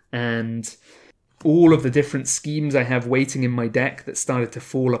lost, and all of the different schemes I have waiting in my deck that started to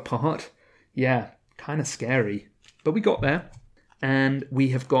fall apart. Yeah, kind of scary. But we got there. And we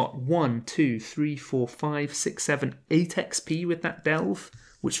have got 1, 2, 3, 4, 5, 6, 7, 8 XP with that delve,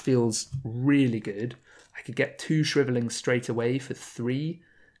 which feels really good. I could get 2 shriveling straight away for 3,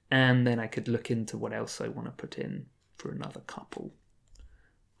 and then I could look into what else I want to put in for another couple.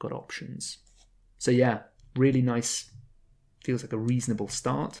 Got options. So yeah, really nice. Feels like a reasonable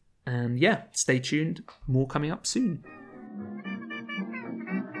start. And yeah, stay tuned. More coming up soon.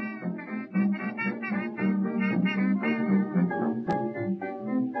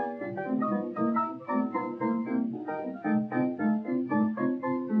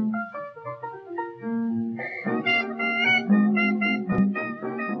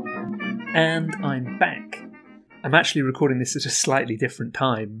 And I'm back. I'm actually recording this at a slightly different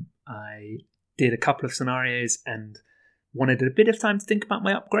time. I did a couple of scenarios and wanted a bit of time to think about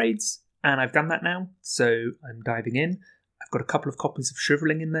my upgrades, and I've done that now, so I'm diving in. I've got a couple of copies of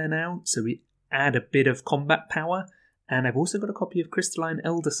Shriveling in there now, so we add a bit of combat power, and I've also got a copy of Crystalline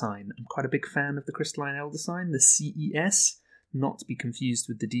Elder Sign. I'm quite a big fan of the Crystalline Elder Sign, the CES, not to be confused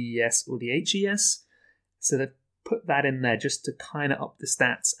with the DES or the HES, so they've put that in there just to kind of up the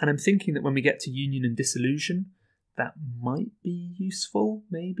stats, and I'm thinking that when we get to Union and Dissolution, that might be useful,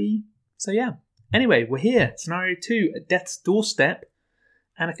 maybe. So yeah. Anyway, we're here. Scenario 2 at Death's Doorstep,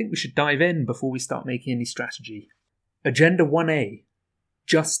 and I think we should dive in before we start making any strategy. Agenda 1A.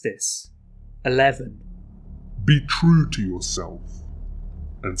 Justice. 11. Be true to yourself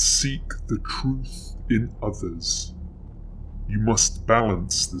and seek the truth in others. You must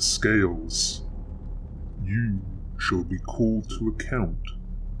balance the scales. You shall be called to account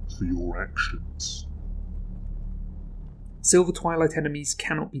for your actions. Silver Twilight enemies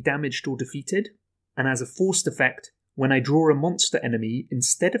cannot be damaged or defeated, and as a forced effect, when I draw a monster enemy,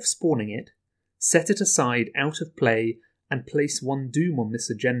 instead of spawning it, set it aside out of play and place 1 doom on this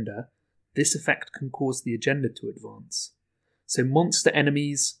agenda, this effect can cause the agenda to advance. So monster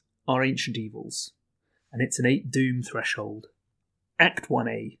enemies are ancient evils, and it's an 8 doom threshold. Act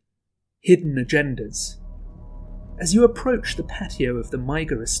 1A. Hidden agendas. As you approach the patio of the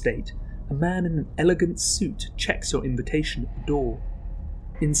Myga estate, a man in an elegant suit checks your invitation at the door.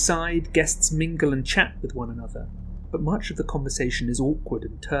 Inside, guests mingle and chat with one another, but much of the conversation is awkward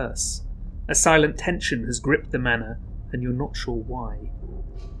and terse. A silent tension has gripped the manor, and you're not sure why.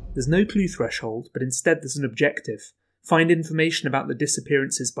 There's no clue threshold, but instead there's an objective. Find information about the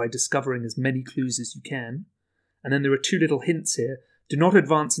disappearances by discovering as many clues as you can. And then there are 2 little hints here. Do not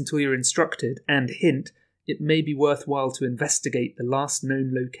advance until you're instructed, and hint, it may be worthwhile to investigate the last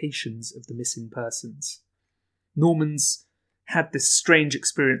known locations of the missing persons. Norman's had this strange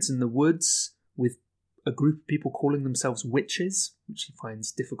experience in the woods with a group of people calling themselves witches, which he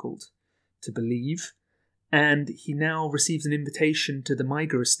finds difficult to believe, and he now receives an invitation to the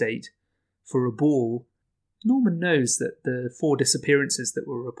Myga estate for a ball. Norman knows that the 4 disappearances that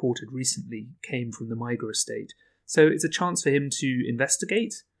were reported recently came from the Myga estate, so it's a chance for him to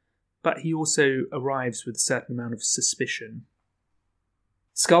investigate, but he also arrives with a certain amount of suspicion.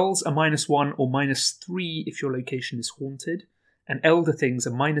 Skulls are -1 or -3 if your location is haunted, and Elder Things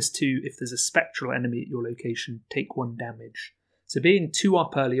are -2 if there's a spectral enemy at your location, take 1 damage. So being 2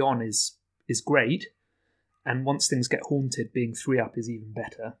 up early on is great, and once things get haunted, being 3 up is even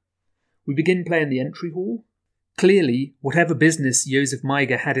better. We begin play in the entry hall. Clearly, whatever business Joseph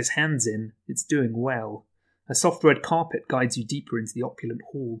Myga had his hands in, it's doing well. A soft red carpet guides you deeper into the opulent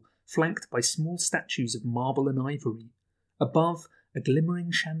hall, flanked by small statues of marble and ivory. Above, a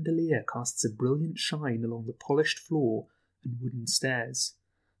glimmering chandelier casts a brilliant shine along the polished floor and wooden stairs.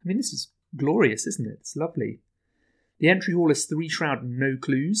 I mean, this is glorious, isn't it? It's lovely. The entry hall is 3 shroud and no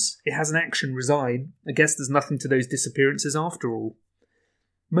clues. It has an action resign. I guess there's nothing to those disappearances after all.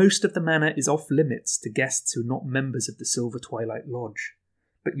 Most of the manor is off limits to guests who are not members of the Silver Twilight Lodge.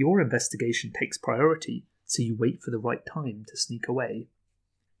 But your investigation takes priority, so you wait for the right time to sneak away.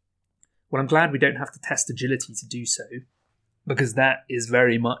 Well, I'm glad we don't have to test agility to do so, because that is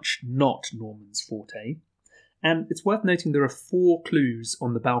very much not Norman's forte. And it's worth noting there are 4 clues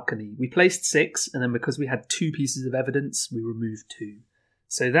on the balcony. We placed 6, and then because we had 2 pieces of evidence, we removed 2.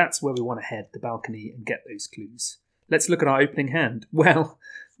 So that's where we want to head, the balcony, and get those clues. Let's look at our opening hand. Well,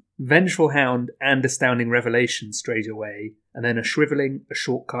 Vengeful Hound and Astounding Revelation straight away, and then a Shriveling, a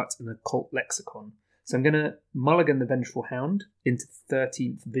Shortcut, and a Cult Lexicon. So I'm going to mulligan the Vengeful Hound into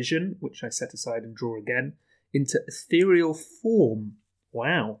 13th Vision, which I set aside and draw again, into Ethereal Form.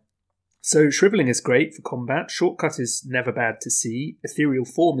 Wow. So Shriveling is great for combat, Shortcut is never bad to see, Ethereal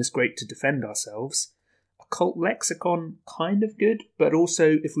Form is great to defend ourselves, Occult Lexicon, kind of good, but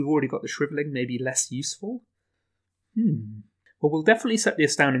also, if we've already got the Shriveling, maybe less useful. Well, we'll definitely set the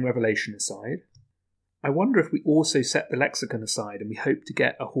Astounding Revelation aside. I wonder if we also set the Lexicon aside and we hope to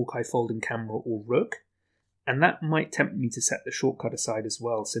get a Hawkeye Folding Camera or Rook, and that might tempt me to set the Shortcut aside as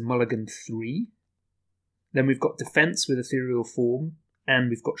well, so mulligan 3. Then we've got Defense with Ethereal Form, and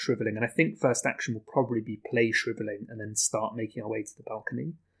we've got Shriveling, and I think first action will probably be play Shriveling and then start making our way to the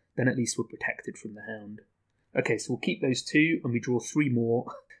balcony. Then at least we're protected from the Hound. Okay, so we'll keep those 2, and we draw 3 more.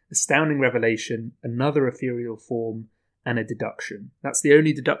 Astounding Revelation, another Ethereal Form, and a Deduction. That's the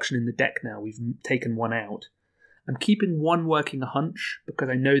only deduction in the deck now. We've taken 1 out. I'm keeping 1 working a hunch, because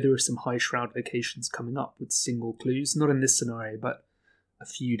I know there are some High Shroud locations coming up with single clues. Not in this scenario, but a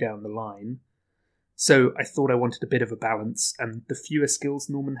few down the line. So I thought I wanted a bit of a balance, and the fewer skills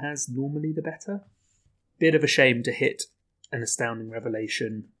Norman has, normally the better. Bit of a shame to hit an Astounding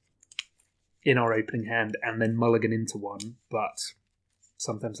Revelation in our opening hand and then mulligan into 1, but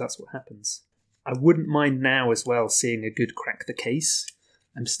sometimes that's what happens. I wouldn't mind now as well seeing a good Crack the Case.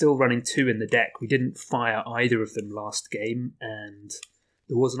 I'm still running 2 in the deck. We didn't fire either of them last game, and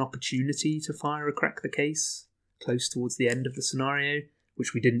there was an opportunity to fire a Crack the Case close towards the end of the scenario,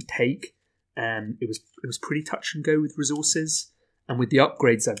 which we didn't take, and it was pretty touch and go with resources. And with the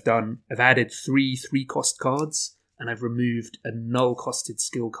upgrades I've done, I've added 3 3-cost cards, and I've removed a null-costed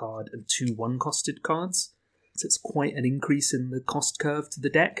skill card and 2 1-costed cards. So it's quite an increase in the cost curve to the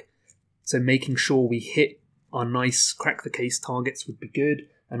deck. So making sure we hit our nice Crack the Case targets would be good,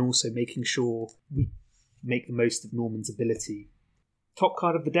 and also making sure we make the most of Norman's ability. Top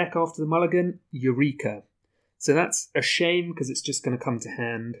card of the deck after the mulligan, Eureka. So that's a shame because it's just going to come to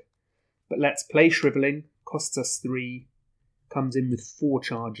hand. But let's play Shriveling, costs us 3, comes in with 4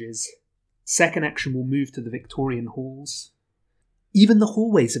 charges. Second action will move to the Victorian halls. Even the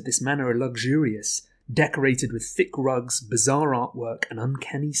hallways of this manor are luxurious, decorated with thick rugs, bizarre artwork, and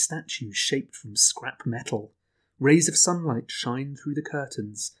uncanny statues shaped from scrap metal. Rays of sunlight shine through the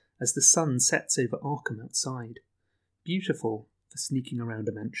curtains as the sun sets over Arkham outside. Beautiful for sneaking around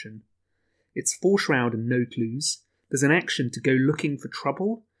a mansion. It's 4 shroud and no clues. There's an action to go looking for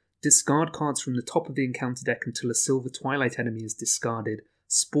trouble. Discard cards from the top of the encounter deck until a Silver Twilight enemy is discarded.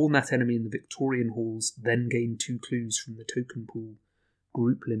 Spawn that enemy in the Victorian halls, then gain 2 clues from the token pool.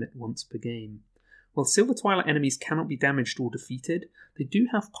 Group limit once per game. While Silver Twilight enemies cannot be damaged or defeated, they do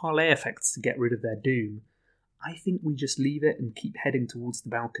have parlay effects to get rid of their doom. I think we just leave it and keep heading towards the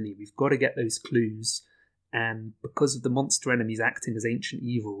balcony. We've got to get those clues, and because of the monster enemies acting as ancient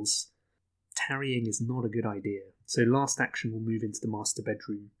evils, tarrying is not a good idea. So last action will move into the master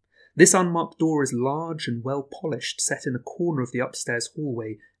bedroom. This unmarked door is large and well polished, set in a corner of the upstairs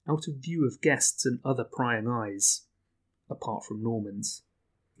hallway, out of view of guests and other prying eyes, apart from Norman's.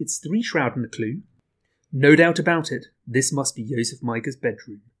 It's 3 shroud and a clue. No doubt about it, this must be Joseph Maiger's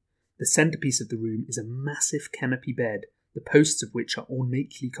bedroom. The centrepiece of the room is a massive canopy bed, the posts of which are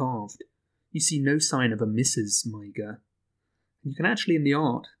ornately carved. You see no sign of a Mrs. Maiger. You can actually, in the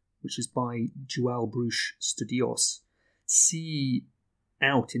art, which is by Joao Bruch Studios, see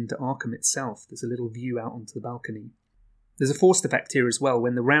out into Arkham itself. There's a little view out onto the balcony. There's a forced effect here as well.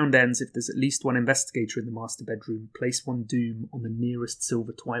 When the round ends, if there's at least 1 investigator in the master bedroom, place 1 doom on the nearest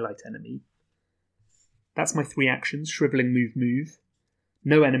Silver Twilight enemy. That's my 3 actions. Shriveling, move.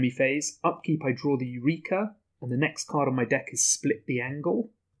 No enemy phase. Upkeep, I draw the Eureka, and the next card on my deck is Split the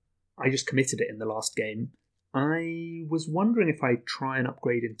Angle. I just committed it in the last game. I was wondering if I'd try and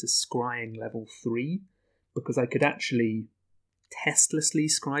upgrade into Scrying level 3, because I could actually testlessly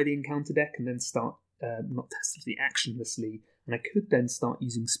scry the encounter deck and then start, not testlessly, actionlessly, and I could then start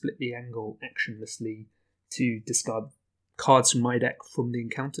using Split the Angle actionlessly to discard cards from my deck from the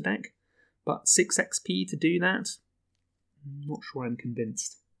encounter deck. But 6 XP to do that? I'm not sure I'm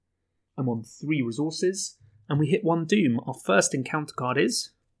convinced. I'm on 3 resources, and we hit 1 doom. Our first encounter card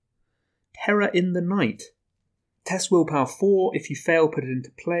is Terror in the Night. Test willpower 4. If you fail, put it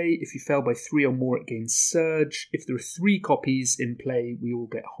into play. If you fail by 3 or more, it gains Surge. If there are 3 copies in play, we all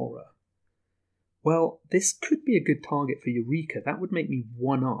get Horror. Well, this could be a good target for Eureka. That would make me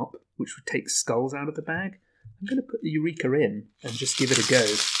 1 up, which would take Skulls out of the bag. I'm going to put the Eureka in and just give it a go.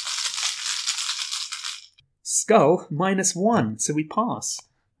 Skull, -1, so we pass.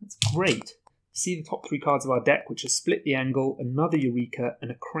 That's great. See the top 3 cards of our deck, which are Split the Angle, another Eureka,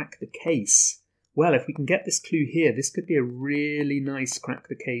 and a Crack the Case. Well, if we can get this clue here, this could be a really nice Crack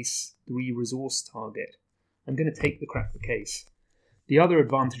the Case 3 resource target. I'm going to take the Crack the Case. The other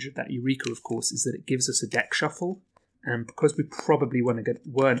advantage of that Eureka, of course, is that it gives us a deck shuffle, and because we probably weren't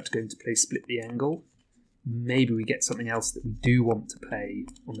going to play Split the Angle, maybe we get something else that we do want to play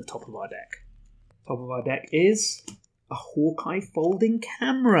on the top of our deck. Top of our deck is a Hawkeye Folding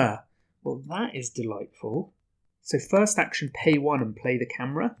Camera. Well, that is delightful. So first action, pay 1 and play the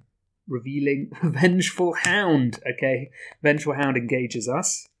camera, revealing Vengeful Hound. Okay, Vengeful Hound engages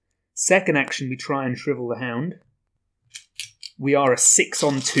us. Second action, we try and shrivel the Hound. We are a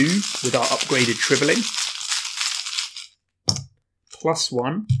 6-on-2 with our upgraded shriveling.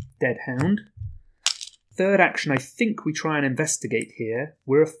 +1, Dead Hound. Third action, I think we try and investigate here.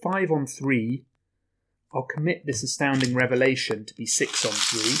 We're a 5-on-3. I'll commit this Astounding Revelation to be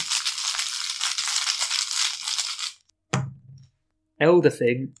 6-on-3. Elder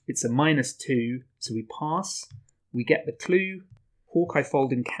Thing, it's a -2, so we pass. We get the clue. Hawkeye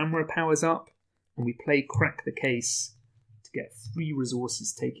Folding Camera powers up, and we play Crack the Case to get 3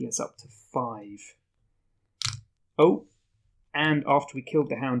 resources, taking us up to 5. Oh, and after we killed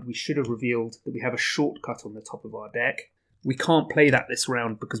the Hound, we should have revealed that we have a shortcut on the top of our deck. We can't play that this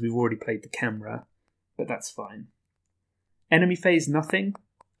round because we've already played the camera, but that's fine. Enemy phase, nothing.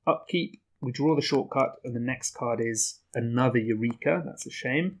 Upkeep. We draw the shortcut, and the next card is another Eureka. That's a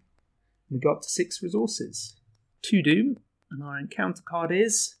shame. We got to 6 resources. 2 Doom, and our encounter card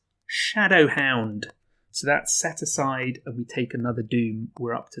is Shadow Hound. So that's set aside, and we take another Doom.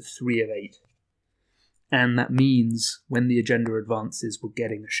 We're up to 3 of 8. And that means when the agenda advances, we're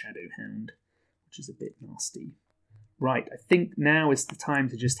getting a Shadow Hound, which is a bit nasty. Right, I think now is the time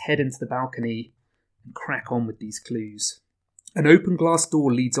to just head into the balcony and crack on with these clues. An open glass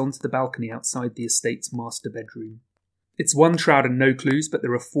door leads onto the balcony outside the estate's master bedroom. It's 1 shroud and no clues, but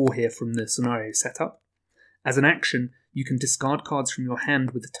there are 4 here from the scenario setup. As an action, you can discard cards from your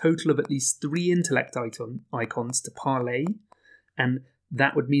hand with a total of at least 3 intellect icons to parlay, and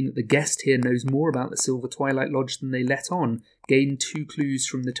that would mean that the guest here knows more about the Silver Twilight Lodge than they let on. Gain 2 clues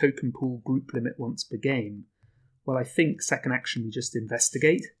from the token pool group limit once per game. Well, I think second action we just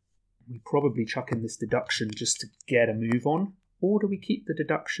investigate. We probably chuck in this deduction just to get a move on. Or do we keep the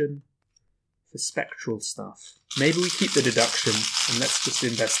deduction for spectral stuff? Maybe we keep the deduction and let's just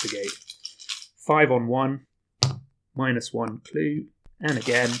investigate. 5-on-1, -1 clue, and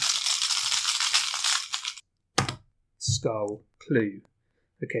again, skull, clue.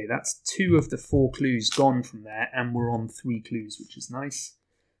 Okay, that's 2 of the 4 clues gone from there, and we're on 3 clues, which is nice.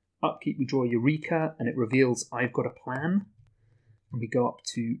 Upkeep, we draw Eureka, and it reveals I've got a plan. And we go up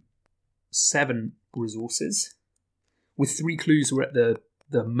to 7 resources. With 3 clues, we're at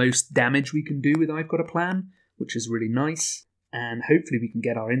the most damage we can do with I've Got a Plan, which is really nice. And hopefully we can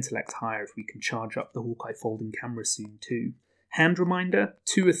get our intellect higher if we can charge up the Hawkeye Folding Camera soon too. Hand reminder,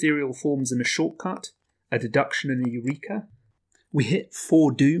 2 ethereal forms and a shortcut, a deduction and a Eureka. We hit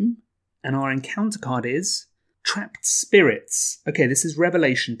 4 Doom, and our encounter card is Trapped Spirits. Okay, this is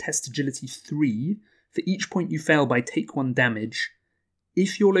Revelation, test agility 3. For each point you fail by, take 1 damage.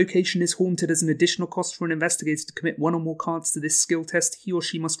 If your location is haunted, as an additional cost for an investigator to commit 1 or more cards to this skill test, he or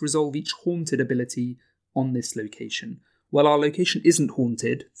she must resolve each haunted ability on this location. Well, our location isn't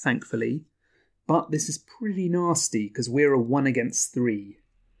haunted, thankfully, but this is pretty nasty because we're a 1 against 3.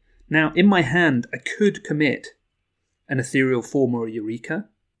 Now, in my hand, I could commit an ethereal form or a Eureka,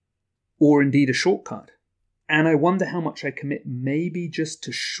 or indeed a shortcut. And I wonder how much I commit, maybe just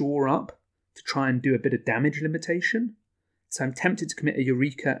to shore up, to try and do a bit of damage limitation. So I'm tempted to commit a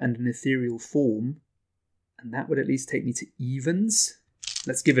Eureka and an ethereal form, and that would at least take me to evens.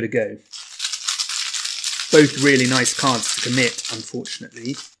 Let's give it a go. Both really nice cards to commit,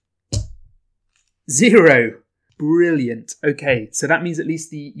 unfortunately. 0! Brilliant. Okay, so that means at least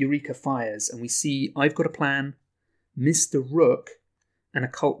the Eureka fires, and we see I've Got a Plan, Mr. Rook, and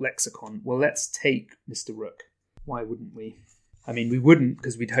Occult Lexicon. Well, let's take Mr. Rook. Why wouldn't we? I mean, we wouldn't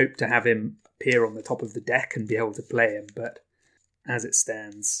because we'd hope to have him appear on the top of the deck and be able to play him, but as it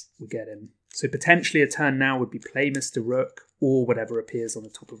stands, we get him. So potentially a turn now would be play Mr. Rook or whatever appears on the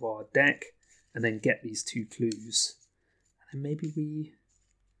top of our deck, and then get these 2 clues. And then maybe we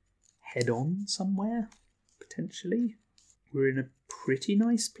head on somewhere, potentially. We're in a pretty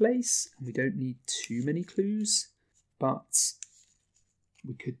nice place, and we don't need too many clues, but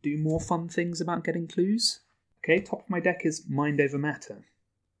we could do more fun things about getting clues. Okay, top of my deck is Mind Over Matter.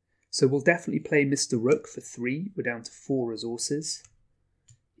 So we'll definitely play Mr. Rook for 3. We're down to 4 resources.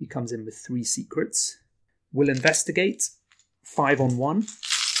 He comes in with 3 secrets. We'll investigate 5-on-1.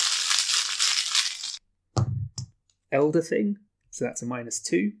 Elder Thing, so that's a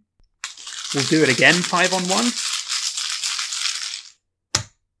 -2. We'll do it again, 5 on 1.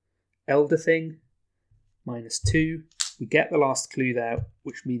 Elder Thing, -2. We get the last clue there,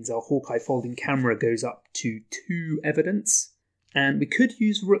 which means our Hawkeye folding camera goes up to 2 evidence. And we could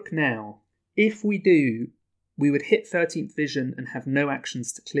use Rook now. If we do, we would hit 13th Vision and have no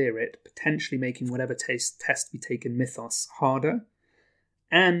actions to clear it, potentially making whatever test we take in Mythos harder.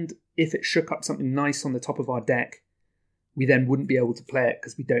 And if it shook up something nice on the top of our deck, we then wouldn't be able to play it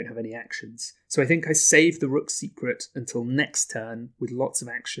because we don't have any actions. So I think I save the Rook secret until next turn with lots of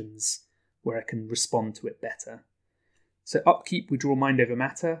actions where I can respond to it better. So upkeep, we draw Mind Over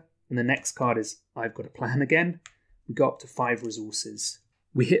Matter, and the next card is I've Got a Plan again. We go up to 5 resources.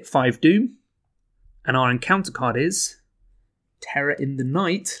 We hit 5 Doom, and our encounter card is Terror in the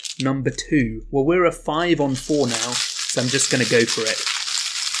Night, number 2. Well, we're a 5 on 4 now, so I'm just going to go for it.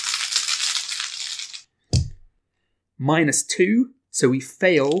 -2, so we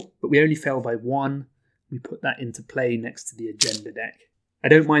fail, but we only fail by 1. We put that into play next to the agenda deck. I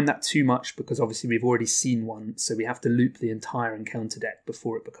don't mind that too much because obviously we've already seen one, so we have to loop the entire encounter deck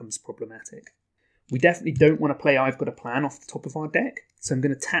before it becomes problematic. We definitely don't want to play I've Got a Plan off the top of our deck, so I'm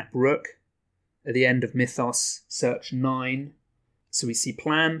going to tap Rook at the end of Mythos, search 9. So we see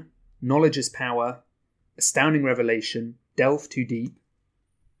Plan, Knowledge is Power, Astounding Revelation, Delve Too Deep,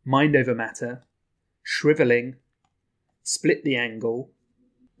 Mind Over Matter, Shriveling, Split the Angle,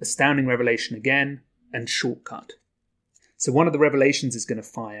 Astounding Revelation again, and Shortcut. So one of the revelations is going to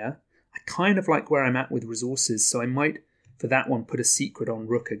fire. I kind of like where I'm at with resources, so I might, for that one, put a secret on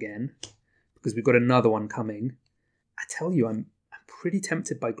Rook again, because we've got another one coming. I tell you, I'm pretty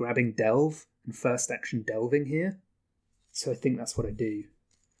tempted by grabbing Delve and first action delving here, so I think that's what I do.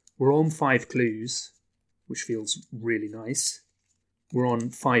 We're on 5 clues, which feels really nice. We're on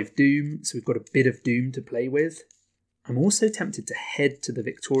 5 Doom, so we've got a bit of Doom to play with. I'm also tempted to head to the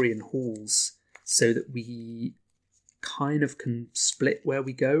Victorian halls so that we kind of can split where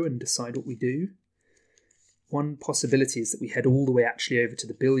we go and decide what we do. One possibility is that we head all the way actually over to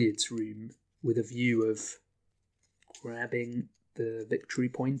the billiards room with a view of grabbing the victory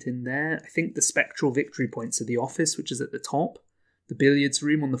point in there. I think the spectral victory points are the office, which is at the top, the billiards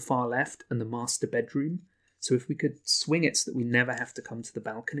room on the far left, and the master bedroom. So if we could swing it so that we never have to come to the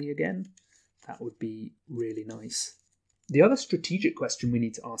balcony again, that would be really nice. The other strategic question we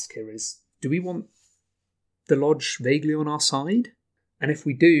need to ask here is, do we want the lodge vaguely on our side? And if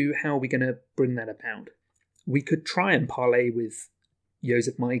we do, how are we going to bring that about? We could try and parlay with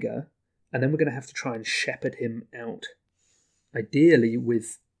Joseph Maiger, and then we're going to have to try and shepherd him out. Ideally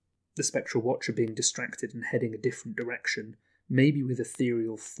with the Spectral Watcher being distracted and heading a different direction, maybe with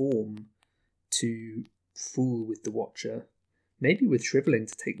ethereal form to fool with the Watcher, maybe with Shriveling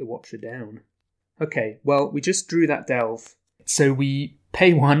to take the Watcher down. Okay, well, we just drew that Delve. So we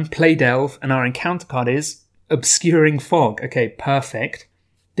pay 1, play Delve, and our encounter card is Obscuring Fog. Okay, perfect.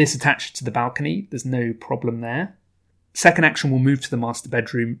 This attaches to the balcony. There's no problem there. Second action will move to the master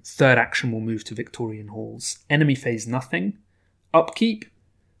bedroom. Third action will move to Victorian halls. Enemy phase nothing. Upkeep.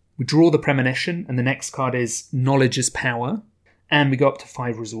 We draw the Premonition, and the next card is Knowledge is Power. And we go up to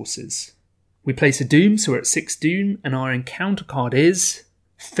 5 resources. We place a Doom, so we're at 6 Doom, and our encounter card is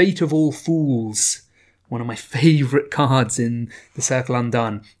Fate of All Fools. One of my favourite cards in the Circle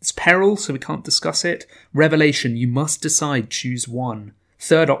Undone. It's peril, so we can't discuss it. Revelation, you must decide, choose one.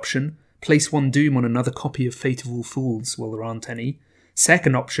 Third option, place 1 Doom on another copy of Fate of All Fools, well there aren't any.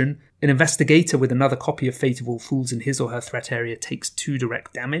 Second option, an investigator with another copy of Fate of All Fools in his or her threat area takes 2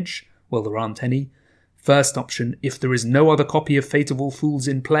 direct damage, well there aren't any. First option, if there is no other copy of Fate of All Fools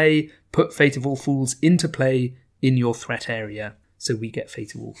in play, put Fate of All Fools into play in your threat area, so we get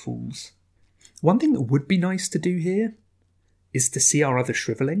Fate of All Fools. One thing that would be nice to do here is to see our other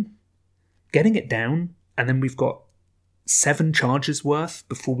Shriveling, getting it down, and then we've got 7 charges worth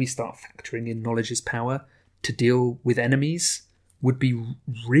before we start factoring in Knowledge's Power to deal with enemies would be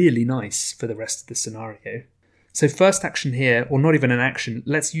really nice for the rest of the scenario. So first action here, or not even an action,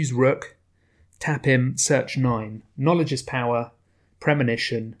 let's use Rook, tap him, search 9, Knowledge's Power,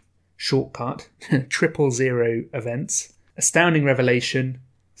 Premonition, Shortcut, 000 events, Astounding Revelation,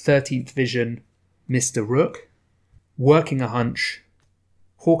 13th Vision, Mr. Rook, Working a Hunch,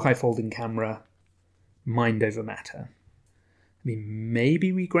 Hawkeye Folding Camera, Mind Over Matter. I mean,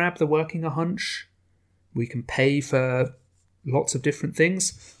 maybe we grab the Working a Hunch. We can pay for lots of different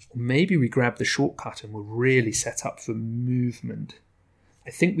things. Or maybe we grab the Shortcut and we're really set up for movement. I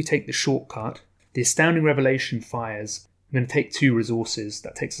think we take the Shortcut. The Astounding Revelation fires. I'm going to take 2 resources.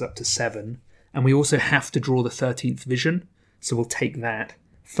 That takes us up to 7. And we also have to draw the 13th Vision. So we'll take that.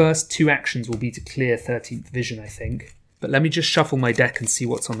 First 2 actions will be to clear 13th Vision, I think. But let me just shuffle my deck and see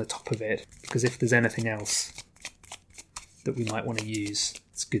what's on the top of it, because if there's anything else that we might want to use,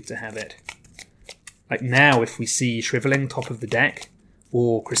 it's good to have it. Like now, if we see Shriveling top of the deck,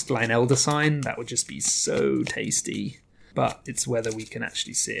 or Crystalline Elder Sign, that would just be so tasty. But it's whether we can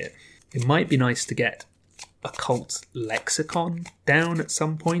actually see it. It might be nice to get Occult Lexicon down at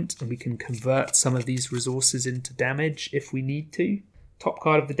some point, and we can convert some of these resources into damage if we need to. Top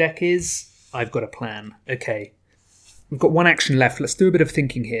card of the deck is I've Got a Plan. Okay, we've got 1 action left. Let's do a bit of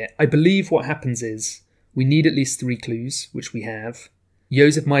thinking here. I believe what happens is we need at least 3 clues, which we have.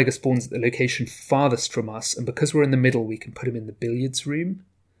 Joseph Maiger spawns at the location farthest from us, and because we're in the middle, we can put him in the billiards room,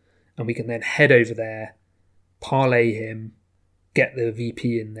 and we can then head over there, parlay him, get the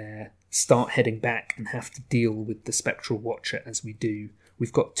VP in there, start heading back, and have to deal with the Spectral Watcher as we do.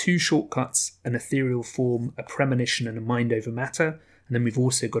 We've got 2 shortcuts, an Ethereal Form, a Premonition, and a Mind Over Matter, and then we've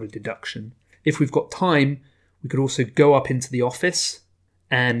also got a Deduction. If we've got time, we could also go up into the office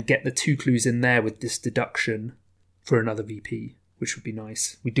and get the 2 clues in there with this Deduction for another VP, which would be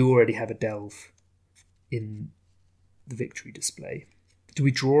nice. We do already have a Delve in the victory display. Do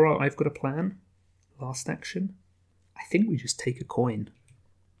we draw our I've Got a Plan? Last action? I think we just take a coin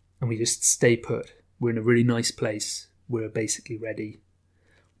and we just stay put. We're in a really nice place. We're basically ready.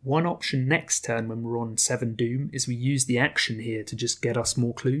 One option next turn when we're on 7 Doom is we use the action here to just get us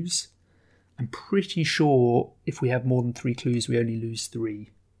more clues. I'm pretty sure if we have more than 3 clues, we only lose 3,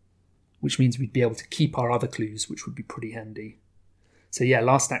 which means we'd be able to keep our other clues, which would be pretty handy. So yeah,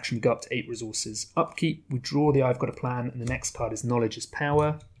 last action we go up to 8 resources. Upkeep, we draw the I've Got a Plan, and the next card is Knowledge is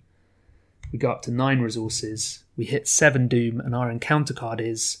Power. We go up to 9 resources. We hit 7 Doom, and our encounter card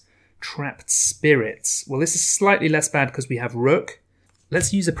is Trapped Spirits. Well, this is slightly less bad because we have Rook.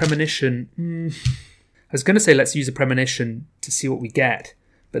 Let's use a Premonition. I was going to say let's use a Premonition to see what we get,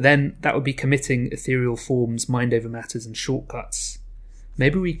 but then that would be committing Ethereal Forms, Mind Over Matters, and Shortcuts.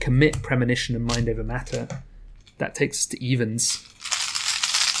 Maybe we commit Premonition and Mind Over Matter. That takes us to evens.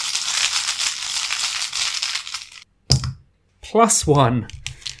 +1.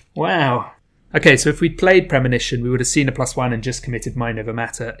 Wow. Okay, so if we'd played Premonition, we would have seen a +1 and just committed Mind Over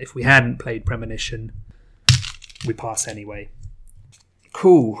Matter. If we hadn't played Premonition, we pass anyway.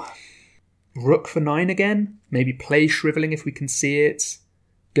 Cool. Rook for 9 again. Maybe play Shriveling if we can see it.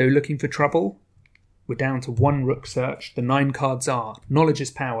 Go looking for trouble. We're down to 1 Rook search. The 9 cards are Knowledge is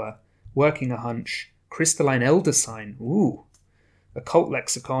Power, Working a Hunch, Crystalline Elder Sign, ooh, Occult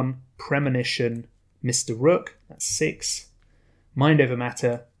Lexicon, Premonition, Mr. Rook, that's 6. Mind Over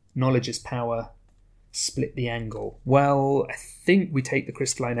Matter, Knowledge is Power, Split the Angle. Well, I think we take the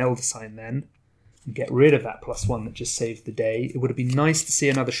Crystalline Elder Sign then and get rid of that +1 that just saved the day. It would have been nice to see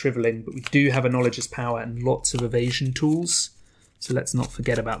another Shriveling, but we do have a Knowledge is Power and lots of evasion tools, so let's not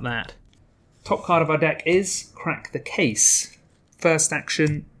forget about that. Top card of our deck is Crack the Case. First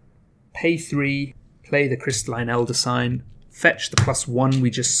action, pay 3, play the Crystalline Elder Sign, fetch the +1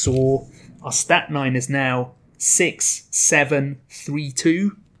 we just saw. Our stat 9 is now 6, 7, 3,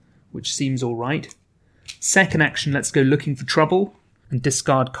 2, which seems alright. Second action, let's go looking for trouble and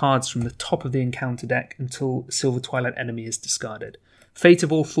discard cards from the top of the encounter deck until a Silver Twilight enemy is discarded. Fate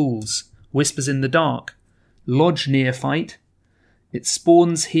of All Fools, Whispers in the Dark, Lodge Neophyte. It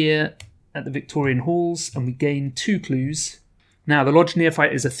spawns here at the Victorian Halls and we gain 2 clues. Now, the Lodge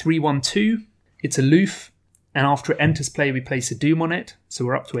Neophyte is a 3/1/2. It's aloof, and after it enters play, we place a Doom on it, so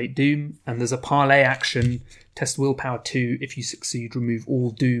we're up to 8 Doom, and there's a parlay action, test Willpower 2. If you succeed, remove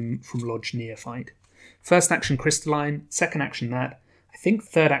all Doom from Lodge Neophyte. First action, Crystalline. Second action, that. I think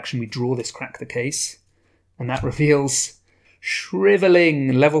third action, we draw this Crack the Case, and that reveals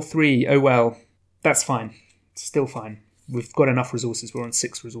Shriveling, level 3. Oh well, that's fine. It's still fine. We've got enough resources. We're on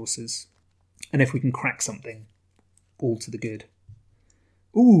 6 resources. And if we can crack something, all to the good.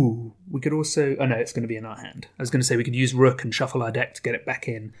 Ooh, we could also... Oh no, it's going to be in our hand. I was going to say we could use Rook and shuffle our deck to get it back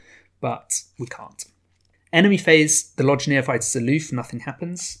in, but we can't. Enemy phase, the Lodge Neophyte is aloof, nothing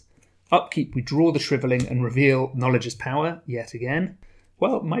happens. Upkeep, we draw the Shriveling and reveal Knowledge is Power, yet again.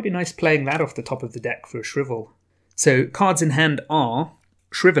 Well, it might be nice playing that off the top of the deck for a Shrivel. So, cards in hand are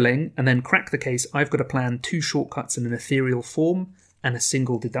Shriveling, and then Crack the Case, I've Got a Plan, 2 shortcuts and an Ethereal Form, and a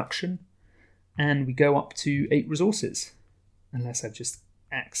single Deduction. And we go up to 8 resources. Unless I've just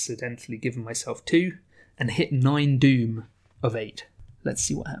accidentally given myself 2, and hit 9 Doom of 8. Let's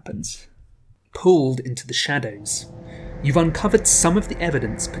see what happens. Pulled into the shadows. You've uncovered some of the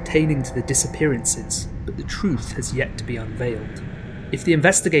evidence pertaining to the disappearances, but the truth has yet to be unveiled. If the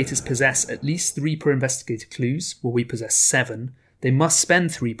investigators possess at least 3 per investigator clues, while we possess 7, they must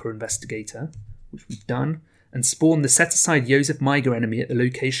spend 3 per investigator, which we've done, and spawn the set-aside Joseph Maiger enemy at the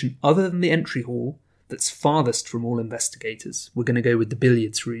location other than the entry hall that's farthest from all investigators. We're going to go with the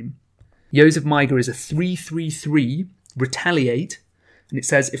billiards room. Joseph Maiger is a 3/3/3, retaliate, and it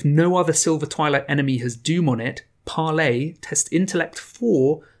says if no other Silver Twilight enemy has Doom on it, parlay, test intellect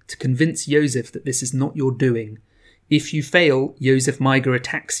 4 to convince Joseph that this is not your doing. If you fail, Joseph Maiger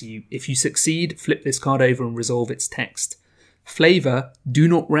attacks you. If you succeed, flip this card over and resolve its text. Flavor, do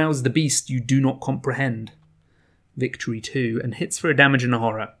not rouse the beast you do not comprehend. Victory 2, and hits for a damage and a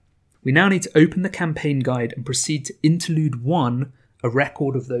horror. We now need to open the campaign guide and proceed to Interlude 1, a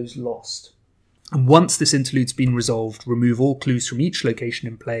record of those lost. And once this interlude's been resolved, remove all clues from each location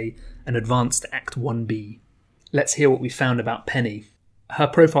in play and advance to Act 1B. Let's hear what we found about Penny. Her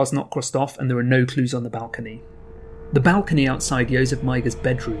profile's not crossed off and there are no clues on the balcony. The balcony outside Joseph Maiger's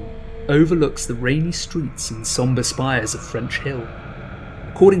bedroom overlooks the rainy streets and sombre spires of French Hill.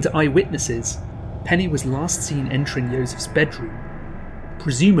 According to eyewitnesses, Penny was last seen entering Joseph's bedroom,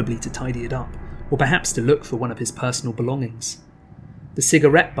 presumably to tidy it up, or perhaps to look for one of his personal belongings. The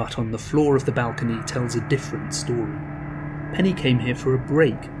cigarette butt on the floor of the balcony tells a different story. Penny came here for a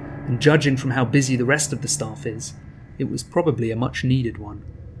break, and judging from how busy the rest of the staff is, it was probably a much-needed one.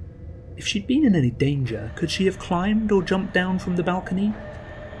 If she'd been in any danger, could she have climbed or jumped down from the balcony?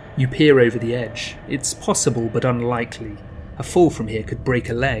 You peer over the edge. It's possible, but unlikely. A fall from here could break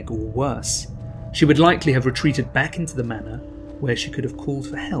a leg, or worse. She would likely have retreated back into the manor, where she could have called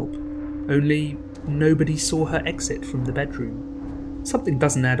for help, only nobody saw her exit from the bedroom. Something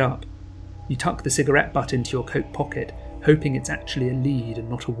doesn't add up. You tuck the cigarette butt into your coat pocket, hoping it's actually a lead and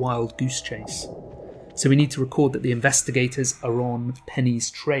not a wild goose chase. So we need to record that the investigators are on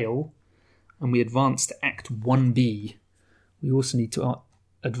Penny's trail, and we advance to Act 1B. We also need to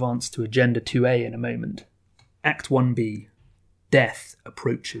advance to Agenda 2A in a moment. Act 1B. Death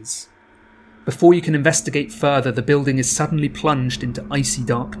approaches. Before you can investigate further, the building is suddenly plunged into icy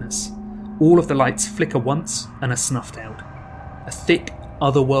darkness. All of the lights flicker once and are snuffed out. A thick,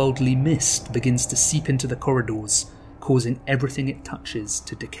 otherworldly mist begins to seep into the corridors, causing everything it touches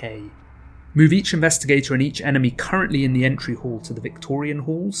to decay. Move each investigator and each enemy currently in the entry hall to the Victorian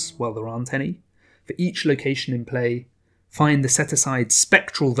halls, well there aren't any. For each location in play, find the set-aside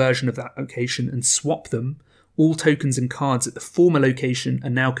spectral version of that location and swap them. All tokens and cards at the former location are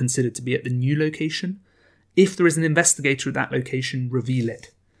now considered to be at the new location. If there is an investigator at that location, reveal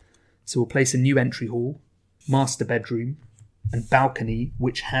it. So we'll place a new entry hall, master bedroom, and balcony,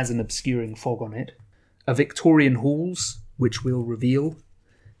 which has an obscuring fog on it. A Victorian halls, which we'll reveal.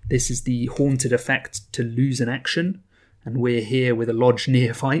 This is the haunted effect to lose an action, and we're here with a lodge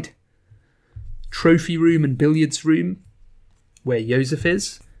neophyte. Trophy room and billiards room, where Joseph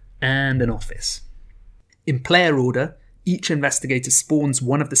is, and an office. In player order, each investigator spawns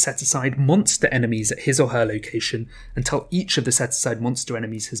one of the set-aside monster enemies at his or her location until each of the set-aside monster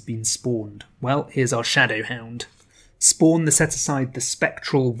enemies has been spawned. Well, here's our Shadowhound. Spawn the set-aside the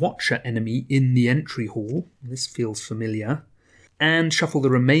Spectral Watcher enemy in the entry hall. This feels familiar. And shuffle the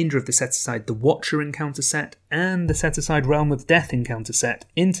remainder of the set-aside the Watcher encounter set and the set-aside Realm of Death encounter set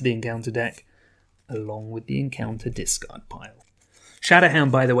into the encounter deck, along with the encounter discard pile.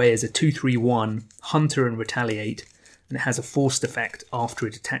 Shadowhound, by the way, is a 2/3/1, Hunter and Retaliate, and it has a forced effect. After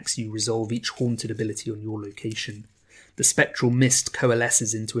it attacks you, resolve each haunted ability on your location. The spectral mist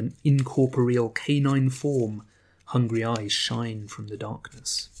coalesces into an incorporeal canine form. Hungry eyes shine from the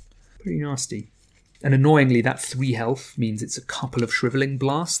darkness. Pretty nasty. And annoyingly, that 3 health means it's a couple of shriveling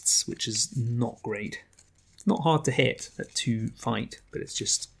blasts, which is not great. It's not hard to hit at 2 fight, but it's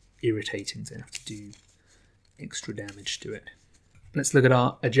just irritating to have to do extra damage to it. Let's look at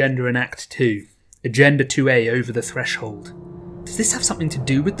our agenda in Act 2. Agenda 2A, Over the Threshold. Does this have something to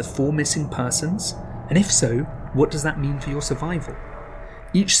do with the 4 missing persons? And if so, what does that mean for your survival?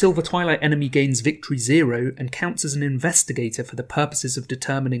 Each Silver Twilight enemy gains Victory 0 and counts as an investigator for the purposes of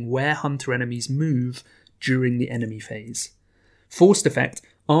determining where Hunter enemies move during the enemy phase. Forced effect,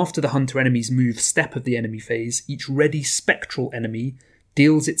 after the Hunter enemies move step of the enemy phase, each ready spectral enemy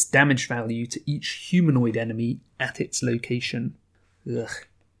deals its damage value to each humanoid enemy at its location. Ugh.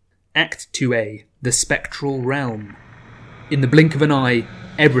 Act 2A, The Spectral Realm. In the blink of an eye,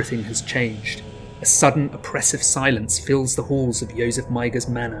 everything has changed. A sudden oppressive silence fills the halls of Joseph Maiger's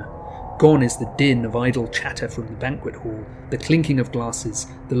manor. Gone is the din of idle chatter from the banquet hall, the clinking of glasses,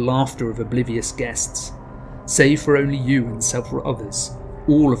 the laughter of oblivious guests. Save for only you and several others,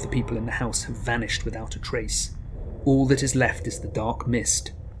 all of the people in the house have vanished without a trace. All that is left is the dark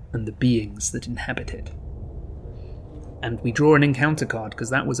mist and the beings that inhabit it. And we draw an encounter card,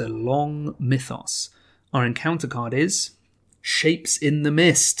 because that was a long mythos. Our encounter card is Shapes in the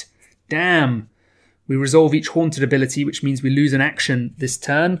Mist. Damn! We resolve each haunted ability, which means we lose an action this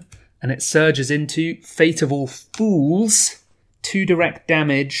turn, and it surges into Fate of All Fools, 2 direct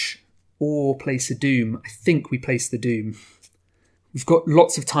damage, or place a doom. I think we place the doom. We've got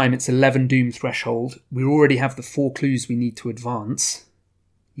lots of time. It's 11 doom threshold. We already have the 4 clues we need to advance.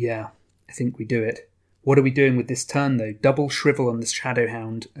 Yeah, I think we do it. What are we doing with this turn, though? Double shrivel on the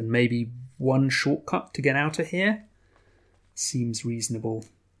Shadowhound and maybe 1 shortcut to get out of here? Seems reasonable.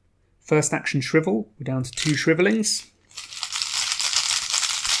 First action shrivel. We're down to 2 shrivelings.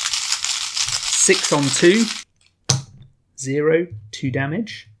 6 on 2. 0, 2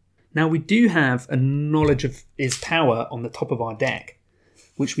 damage. Now we do have a Knowledge of His Power on the top of our deck,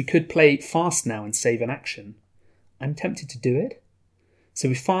 which we could play fast now and save an action. I'm tempted to do it. So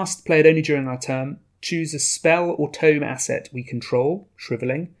we fast, play it only during our turn, choose a spell or tome asset we control,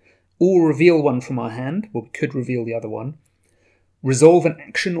 shriveling, or reveal one from our hand, well we could reveal the other one, resolve an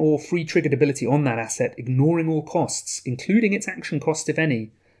action or free triggered ability on that asset, ignoring all costs, including its action cost if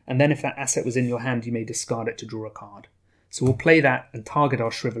any, and then if that asset was in your hand you may discard it to draw a card. So we'll play that and target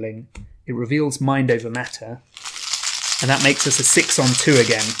our shriveling. It reveals Mind Over Matter, and that makes us a 6 on 2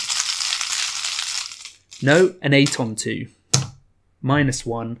 again. No, an 8 on 2.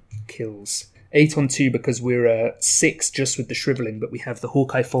 -1, kills. 8 on 2 because we're 6 just with the shriveling, but we have the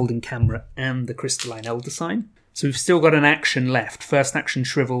Hawkeye Folding Camera and the Crystalline Elder Sign. So we've still got an action left. First action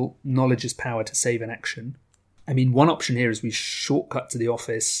shrivel, Knowledge's Power to save an action. I mean, one option here is we shortcut to the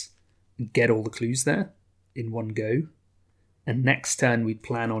office and get all the clues there in one go. And next turn we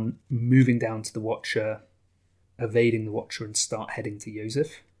plan on moving down to the Watcher, evading the Watcher and start heading to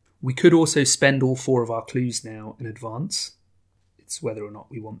Joseph. We could also spend all 4 of our clues now in advance. It's whether or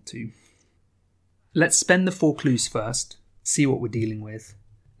not we want to. Let's spend the 4 clues first, see what we're dealing with,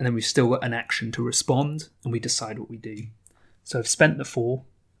 and then we've still got an action to respond, and we decide what we do. So I've spent the 4,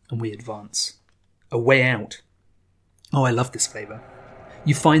 and we advance. A way out. Oh, I love this flavour.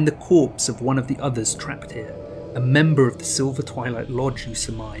 You find the corpse of one of the others trapped here, a member of the Silver Twilight Lodge, you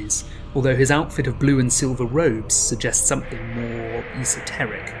surmise, although his outfit of blue and silver robes suggests something more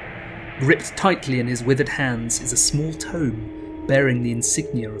esoteric. Gripped tightly in his withered hands is a small tome bearing the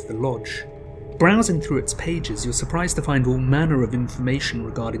insignia of the lodge. Browsing through its pages, you're surprised to find all manner of information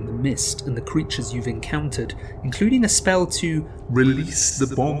regarding the mist and the creatures you've encountered, including a spell to release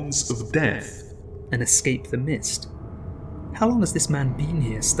the bonds of death and escape the mist. How long has this man been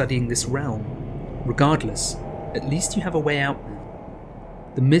here studying this realm? Regardless, at least you have a way out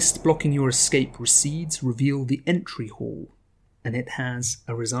now. The mist blocking your escape recedes, reveal the entry hall, and it has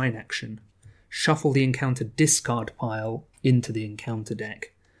a resign action. Shuffle the encounter discard pile into the encounter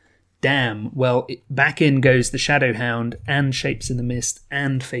deck. Damn, well, back in goes the Shadowhound and Shapes in the Mist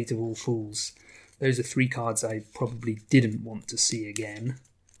and Fate of All Fools. Those are 3 cards I probably didn't want to see again.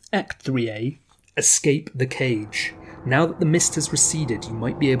 Act 3A, Escape the Cage. Now that the mist has receded, you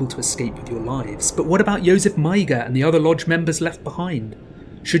might be able to escape with your lives. But what about Joseph Maiga and the other lodge members left behind?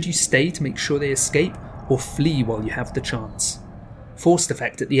 Should you stay to make sure they escape, or flee while you have the chance? Forced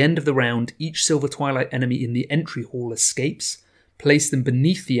effect, at the end of the round, each Silver Twilight enemy in the entry hall escapes. Place them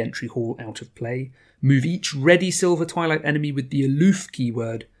beneath the entry hall out of play. Move each ready Silver Twilight enemy with the aloof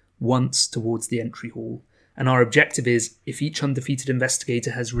keyword once towards the entry hall. And our objective is, if each undefeated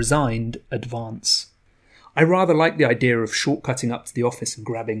investigator has resigned, advance. I rather like the idea of shortcutting up to the office and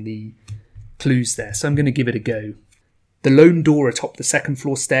grabbing the clues there, so I'm going to give it a go. The lone door atop the 2nd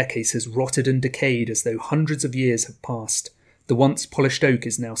floor staircase has rotted and decayed as though hundreds of years have passed. The once polished oak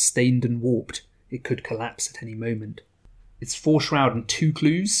is now stained and warped. It could collapse at any moment. It's 4 shroud and 2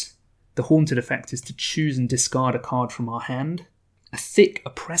 clues. The haunted effect is to choose and discard a card from our hand. A thick,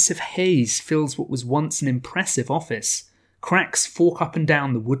 oppressive haze fills what was once an impressive office. Cracks fork up and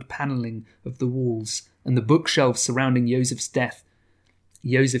down the wood panelling of the walls, and the bookshelves surrounding Joseph's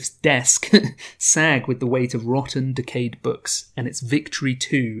desk sag with the weight of rotten, decayed books, and it's victory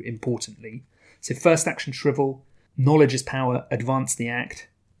too, importantly. So first action shrivel, Knowledge is Power, advance the act,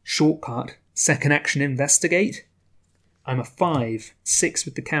 shortcut, second action investigate. I'm a 5, 6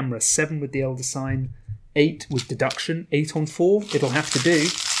 with the camera, 7 with the Elder Sign, 8 with deduction, 8 on 4, it'll have to do.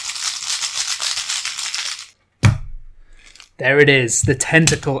 There it is, the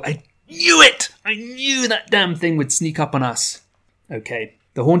tentacle. I knew it! I knew that damn thing would sneak up on us. Okay,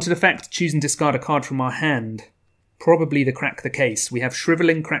 the haunted effect, choose and discard a card from our hand. Probably the crack the case. We have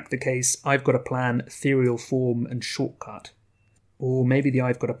shriveling, crack the case, I've got a plan, ethereal form, and shortcut. Or maybe the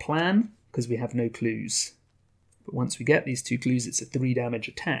I've got a plan, because we have no clues. But once we get these 2 clues, it's a 3 damage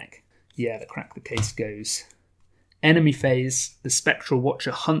attack. Yeah, the crack the case goes. Enemy phase, the Spectral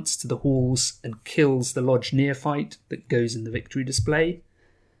Watcher hunts to the halls and kills the lodge neophyte that goes in the victory display.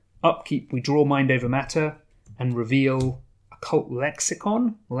 Upkeep, we draw Mind Over Matter and reveal Occult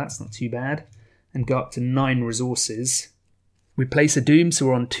Lexicon. Well, that's not too bad. And go up to 9 resources. We place a Doom, so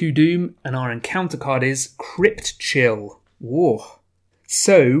we're on 2 Doom, and our encounter card is Crypt Chill. Whoa.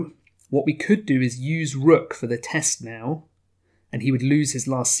 So, what we could do is use Rook for the test now, and he would lose his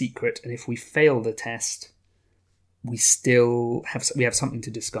last secret, and if we fail the test, we have something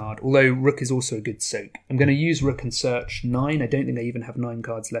to discard, although Rook is also a good soak. I'm going to use Rook and search 9. I don't think I even have 9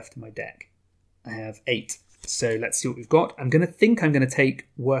 cards left in my deck. I have 8. So let's see what we've got. I'm going to take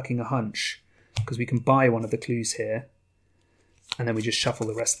Working a Hunch, because we can buy one of the clues here, and then we just shuffle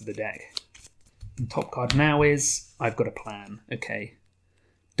the rest of the deck. And top card now is I've Got a Plan. Okay.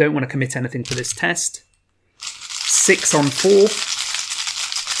 Don't want to commit anything for this test. 6 on 4.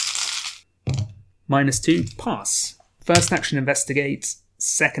 -2. Pass. First action, investigate.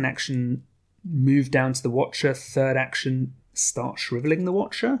 Second action, move down to the Watcher. Third action, start shriveling the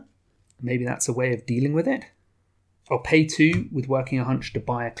Watcher. Maybe that's a way of dealing with it. I'll pay 2 with Working a Hunch to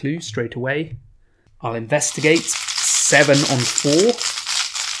buy a clue straight away. I'll investigate. 7 on 4.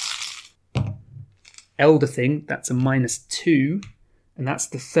 Elder Thing, that's a -2. And that's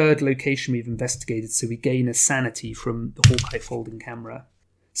the third location we've investigated, so we gain a sanity from the Hawkeye folding camera.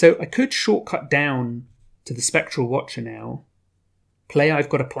 So I could shortcut down to the Spectral Watcher now, play I've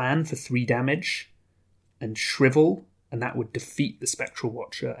Got a Plan for 3 damage, and shrivel, and that would defeat the Spectral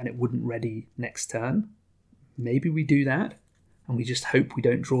Watcher, and it wouldn't ready next turn. Maybe we do that, and we just hope we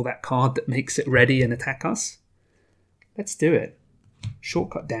don't draw that card that makes it ready and attack us. Let's do it.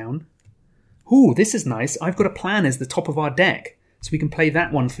 Shortcut down. Ooh, this is nice. I've Got a Plan as the top of our deck. So we can play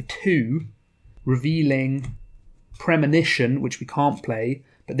that one for 2, revealing Premonition, which we can't play,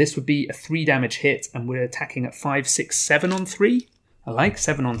 but this would be a 3 damage hit, and we're attacking at 5, 6, 7 on 3. I like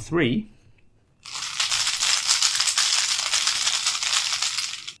 7 on 3.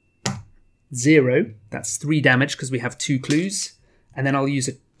 Zero, that's 3 damage because we have 2 clues. And then I'll use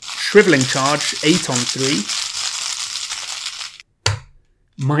a Shriveling Charge, 8 on 3.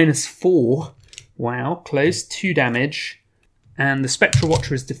 -4. Wow, close, 2 damage. And the Spectral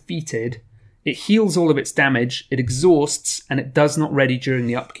Watcher is defeated. It heals all of its damage, it exhausts, and it does not ready during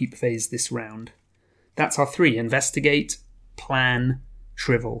the upkeep phase this round. That's our 3. Investigate, Plan,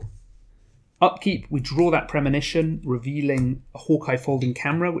 Shrivel. Upkeep, we draw that Premonition, revealing a Hawkeye folding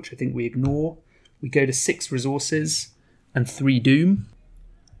camera, which I think we ignore. We go to 6 resources and 3 Doom.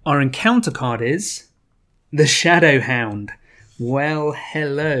 Our encounter card is the Shadowhound. Well,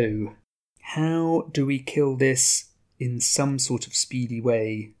 hello. How do we kill this in some sort of speedy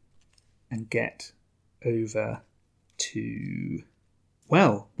way and get over to...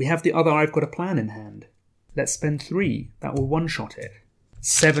 Well, we have the other I've Got a Plan in hand. Let's spend 3. That will one-shot it.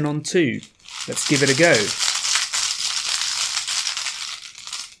 7 on 2. Let's give it a go.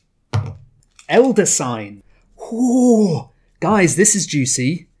 Elder Sign. Ooh, guys, this is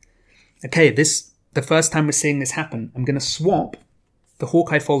juicy. Okay, the first time we're seeing this happen, I'm going to swap the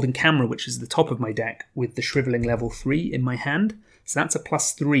Hawkeye folding camera, which is the top of my deck, with the Shriveling level 3 in my hand. So that's a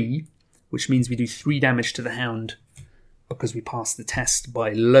 +3, which means we do 3 damage to the Hound because we passed the test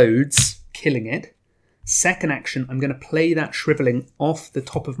by loads, killing it. Second action, I'm going to play that Shriveling off the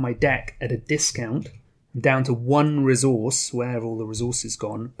top of my deck at a discount. I'm down to 1 resource, where have all the resources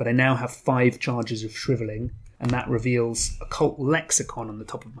gone, but I now have 5 charges of Shriveling, and that reveals Occult Lexicon on the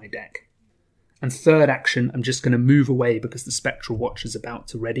top of my deck. And third action, I'm just going to move away because the Spectral Watcher's about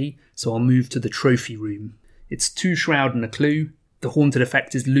to ready, so I'll move to the Trophy Room. It's 2 Shroud and a Clue. The Haunted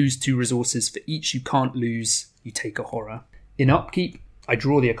effect is lose 2 resources. For each you can't lose, you take a horror. In upkeep, I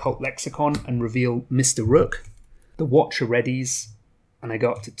draw the Occult Lexicon and reveal Mr. Rook. The Watcher readies, and I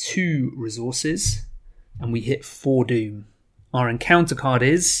go up to 2 resources, and we hit 4 Doom. Our encounter card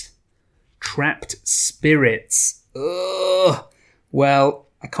is Trapped Spirits. Ugh. Well,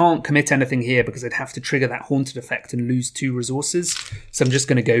 I can't commit anything here because I'd have to trigger that Haunted effect and lose 2 resources, so I'm just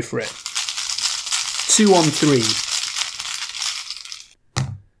going to go for it. 2 on 3.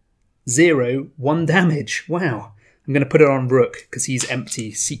 0, 1 damage. Wow. I'm going to put it on Rook because he's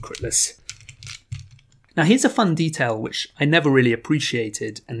empty, secretless. Now here's a fun detail which I never really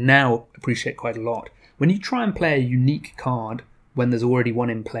appreciated and now appreciate quite a lot. When you try and play a unique card when there's already one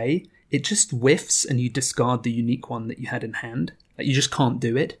in play, it just whiffs and you discard the unique one that you had in hand. Like, you just can't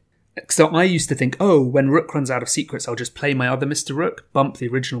do it. So I used to think, when Rook runs out of secrets, I'll just play my other Mr. Rook, bump the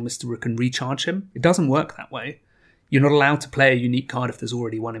original Mr. Rook and recharge him. It doesn't work that way. You're not allowed to play a unique card if there's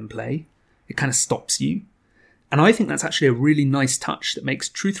already one in play. It kind of stops you. And I think that's actually a really nice touch that makes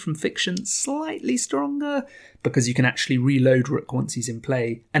Truth from Fiction slightly stronger because you can actually reload Rook once he's in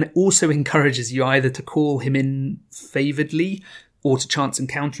play. And it also encourages you either to call him in favouredly or to chance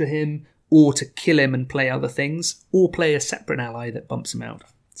encounter him, or to kill him and play other things, or play a separate ally that bumps him out.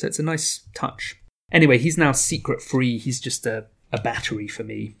 So it's a nice touch. Anyway, he's now secret free. He's just a battery for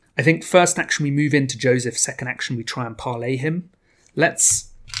me. I think first action we move into Joseph, second action we try and parlay him.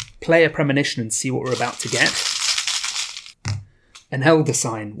 Let's play a premonition and see what we're about to get. An elder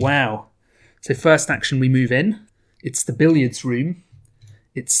sign, wow. So first action we move in. It's the billiards room.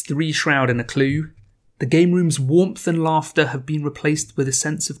 It's 3 shroud and a clue. The game room's warmth and laughter have been replaced with a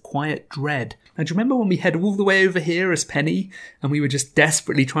sense of quiet dread. Now, do you remember when we head all the way over here as Penny and we were just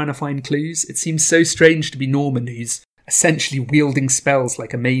desperately trying to find clues? It seems so strange to be Norman, who's essentially wielding spells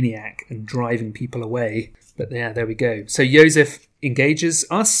like a maniac and driving people away. But yeah, there we go. So Joseph engages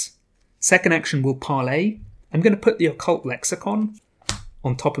us. Second action will parlay. I'm going to put the Occult Lexicon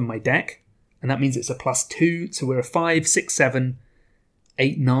on top of my deck, and that means it's a +2, so we're a 5, 6, 7,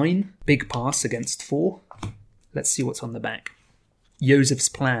 8, 9. Big pass against 4. Let's see what's on the back. Joseph's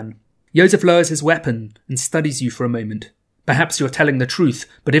plan. Joseph lowers his weapon and studies you for a moment. Perhaps you're telling the truth,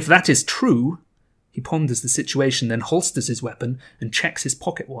 but if that is true... He ponders the situation, then holsters his weapon and checks his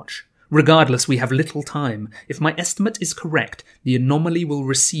pocket watch. Regardless, we have little time. If my estimate is correct, the anomaly will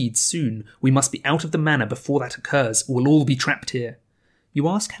recede soon. We must be out of the manor before that occurs, or we'll all be trapped here. You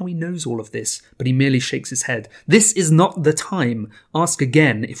ask how he knows all of this, but he merely shakes his head. This is not the time. Ask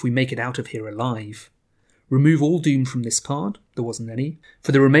again if we make it out of here alive. Remove all Doom from this card. There wasn't any.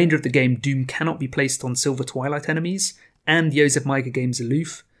 For the remainder of the game, Doom cannot be placed on Silver Twilight enemies, and Joseph Maiga games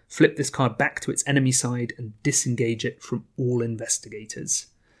aloof. Flip this card back to its enemy side and disengage it from all investigators.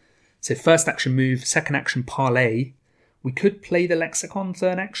 So first action move, second action parlay. We could play the Lexicon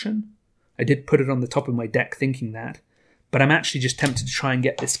third action. I did put it on the top of my deck thinking that. But I'm actually just tempted to try and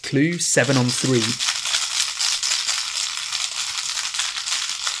get this clue, 7 on 3.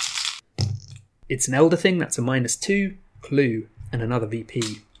 It's an Elder thing, that's a -2, clue, and another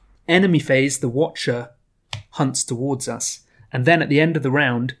VP. Enemy phase, the Watcher hunts towards us. And then at the end of the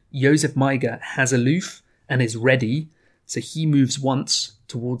round, Joseph Maiga has aloof and is ready. So he moves once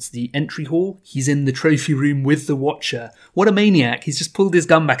towards the entry hall. He's in the trophy room with the Watcher. What a maniac. He's just pulled his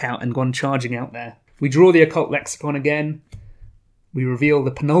gun back out and gone charging out there. We draw the Occult Lexicon again. We reveal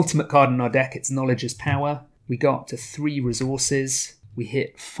the penultimate card in our deck. It's Knowledge is Power. We go up to 3 resources. We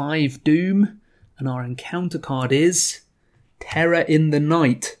hit 5 Doom. And our encounter card is Terror in the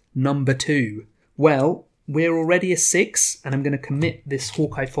Night, number 2. Well... we're already a 6, and I'm going to commit this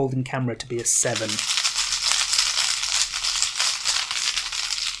Hawkeye folding camera to be a 7.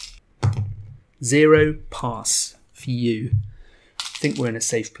 0, pass for you. I think we're in a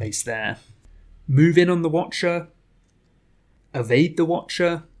safe place there. Move in on the Watcher, evade the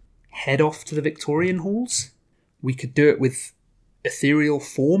Watcher, head off to the Victorian halls. We could do it with Ethereal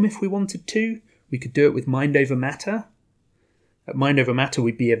Form if we wanted to. We could do it with Mind Over Matter. At Mind Over Matter,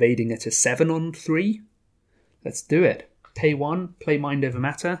 we'd be evading at a 7 on 3. Let's do it. Pay 1, play Mind Over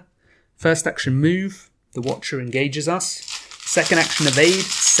Matter. First action move, the Watcher engages us. Second action evade,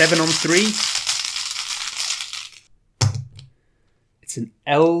 7 on 3. It's an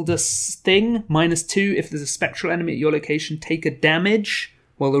Elder Sting, -2. If there's a spectral enemy at your location, take a damage.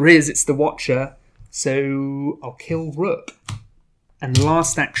 Well, there is, it's the Watcher, so I'll kill Rook. And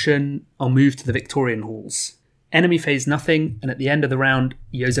last action, I'll move to the Victorian halls. Enemy phase nothing, and at the end of the round,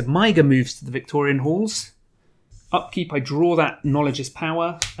 Joseph Maiga moves to the Victorian halls. Upkeep, I draw that Knowledge is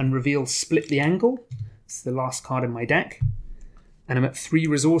Power and reveal Split the Angle. It's the last card in my deck. And I'm at 3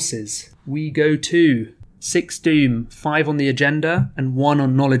 resources. We go to 6 Doom, 5 on the agenda, and 1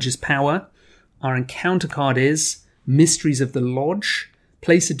 on Knowledge is Power. Our encounter card is Mysteries of the Lodge.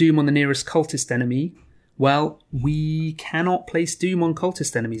 Place a Doom on the nearest cultist enemy. Well, we cannot place Doom on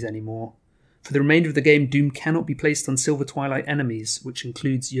cultist enemies anymore. For the remainder of the game, Doom cannot be placed on Silver Twilight enemies, which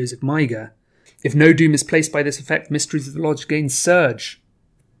includes Joseph Maiga. If no Doom is placed by this effect, Mysteries of the Lodge gains Surge.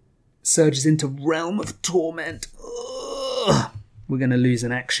 Surges into Realm of Torment. Ugh. We're going to lose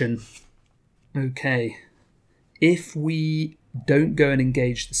an action. Okay. If we don't go and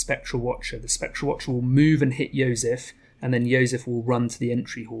engage the Spectral Watcher will move and hit Joseph, and then Joseph will run to the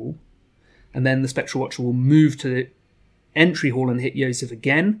entry hall. And then the Spectral Watcher will move to the entry hall and hit Joseph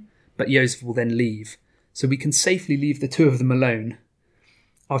again, but Joseph will then leave. So we can safely leave the 2 of them alone.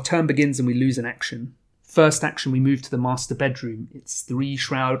 Our turn begins and we lose an action. First action, we move to the master bedroom. It's 3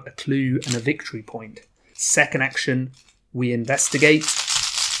 shroud, a clue, and a victory point. Second action, we investigate.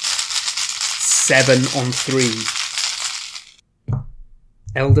 7 on 3.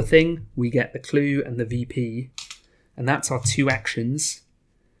 Elder Thing, we get the clue and the VP. And that's our 2 actions.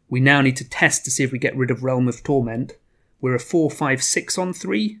 We now need to test to see if we get rid of Realm of Torment. We're a 4, 5, 6 on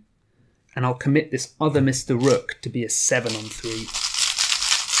 3. and I'll commit this other Mr. Rook to be a 7 on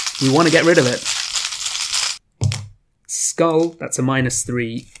 3. We want to get rid of it. Skull, that's a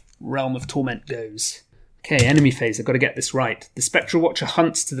 -3. Realm of Torment goes. Okay, enemy phase, I've got to get this right. The Spectral Watcher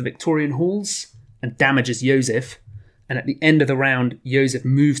hunts to the Victorian halls and damages Joseph, and at the end of the round, Joseph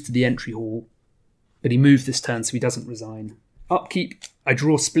moves to the entry hall, but he moved this turn so he doesn't resign. Upkeep, I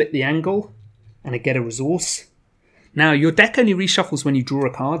draw Split the Angle, and I get a resource. Now, your deck only reshuffles when you draw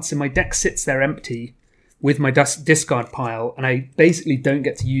a card, so my deck sits there empty with my discard pile, and I basically don't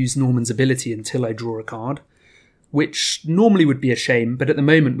get to use Norman's ability until I draw a card, which normally would be a shame, but at the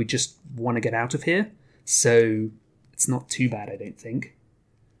moment we just want to get out of here, so it's not too bad, I don't think.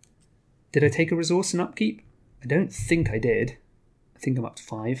 Did I take a resource in upkeep? I don't think I did. I think I'm up to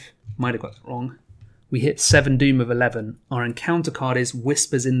 5. Might have got that wrong. We hit 7 Doom of 11. Our encounter card is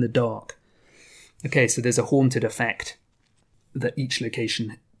Whispers in the Dark. Okay, so there's a haunted effect that each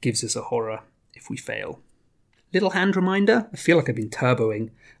location gives us a horror if we fail. Little hand reminder, I feel like I've been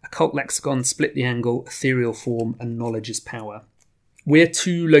turboing. Occult Lexicon, Split the Angle, Ethereal Form, and Knowledge is Power. We're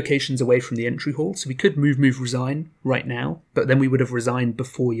 2 locations away from the entry hall, so we could move, resign right now, but then we would have resigned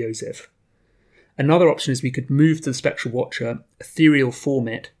before Joseph. Another option is we could move to the Spectral Watcher, Ethereal Form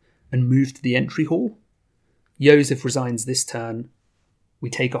it, and move to the entry hall. Joseph resigns this turn. We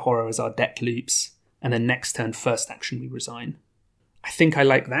take a horror as our deck loops, and then next turn, first action, we resign. I think I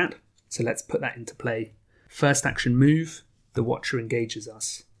like that, so let's put that into play. First action, move. The Watcher engages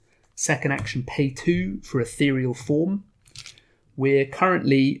us. Second action, pay 2 for Ethereal Form. We're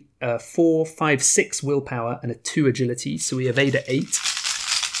currently 4, 5, 6 willpower and a 2 agility, so we evade at 8.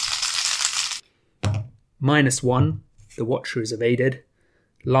 -1, the Watcher is evaded.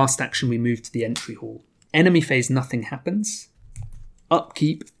 Last action, we move to the entry hall. Enemy phase, nothing happens.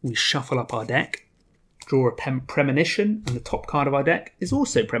 Upkeep, we shuffle up our deck, draw a Premonition, and the top card of our deck is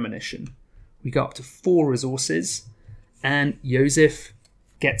also Premonition. We go up to 4 resources, and Joseph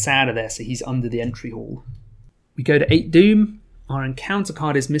gets out of there, so he's under the entry hall. We go to 8 Doom. Our encounter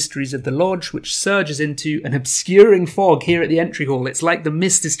card is Mysteries of the Lodge, which surges into an obscuring fog here at the entry hall. It's like the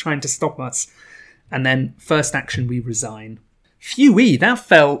mist is trying to stop us. And then first action, we resign. Phew-wee, that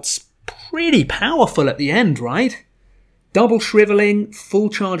felt pretty powerful at the end, right? Double Shriveling, full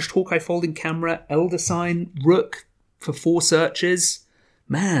charged Hawkeye Folding Camera, Elder Sign, Rook for 4 searches.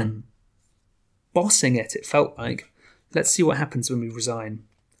 Man, bossing it felt like. Let's see what happens when we resign.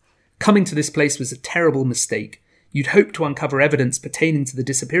 Coming to this place was a terrible mistake. You'd hope to uncover evidence pertaining to the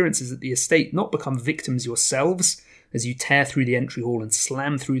disappearances at the estate, not become victims yourselves. As you tear through the entry hall and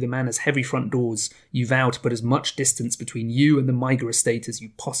slam through the manor's heavy front doors, you vow to put as much distance between you and the Myga estate as you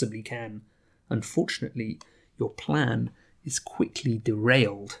possibly can. Unfortunately, your plan is quickly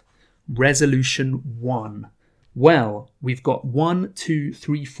derailed. Resolution 1. Well, we've got 1, 2,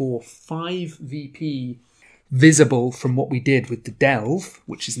 3, 4, 5 VP visible from what we did with the Delve,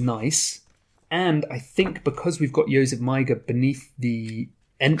 which is nice. And I think because we've got Joseph Myga beneath the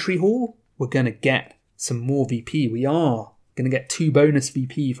entry hall, we're going to get some more VP. We are going to get 2 bonus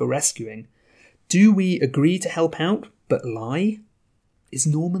VP for rescuing. Do we agree to help out, but lie? Is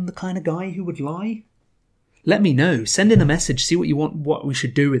Norman the kind of guy who would lie? Let me know. Send in a message. See what you want, what we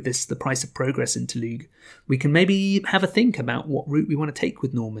should do with this, the Price of Progress interlude. We can maybe have a think about what route we want to take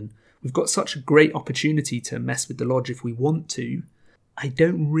with Norman. We've got such a great opportunity to mess with the Lodge if we want to. I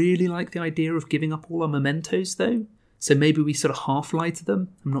don't really like the idea of giving up all our mementos, though. So maybe we sort of half-lie to them?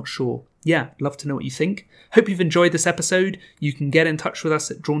 I'm not sure. Yeah, love to know what you think. Hope you've enjoyed this episode. You can get in touch with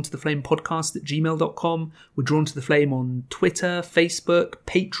us at drawntotheflamepodcast@gmail.com. We're Drawn to the Flame on Twitter, Facebook,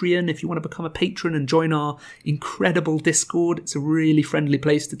 Patreon. If you want to become a patron and join our incredible Discord, it's a really friendly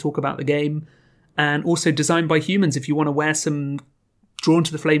place to talk about the game. And also Designed by Humans, if you want to wear some Drawn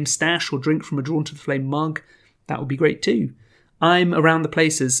to the Flame stash or drink from a Drawn to the Flame mug, that would be great too. I'm around the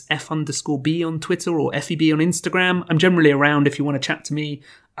place as F_B on Twitter or FEB on Instagram. I'm generally around if you want to chat to me.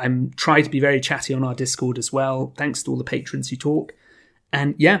 I'm trying to be very chatty on our Discord as well. Thanks to all the patrons who talk.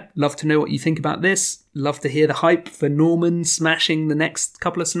 And yeah, love to know what you think about this. Love to hear the hype for Norman smashing the next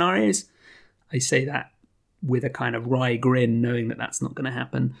couple of scenarios. I say that with a kind of wry grin, knowing that that's not going to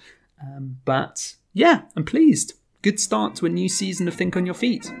happen. But yeah, I'm pleased. Good start to a new season of Think on Your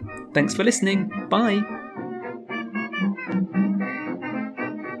Feet. Thanks for listening. Bye.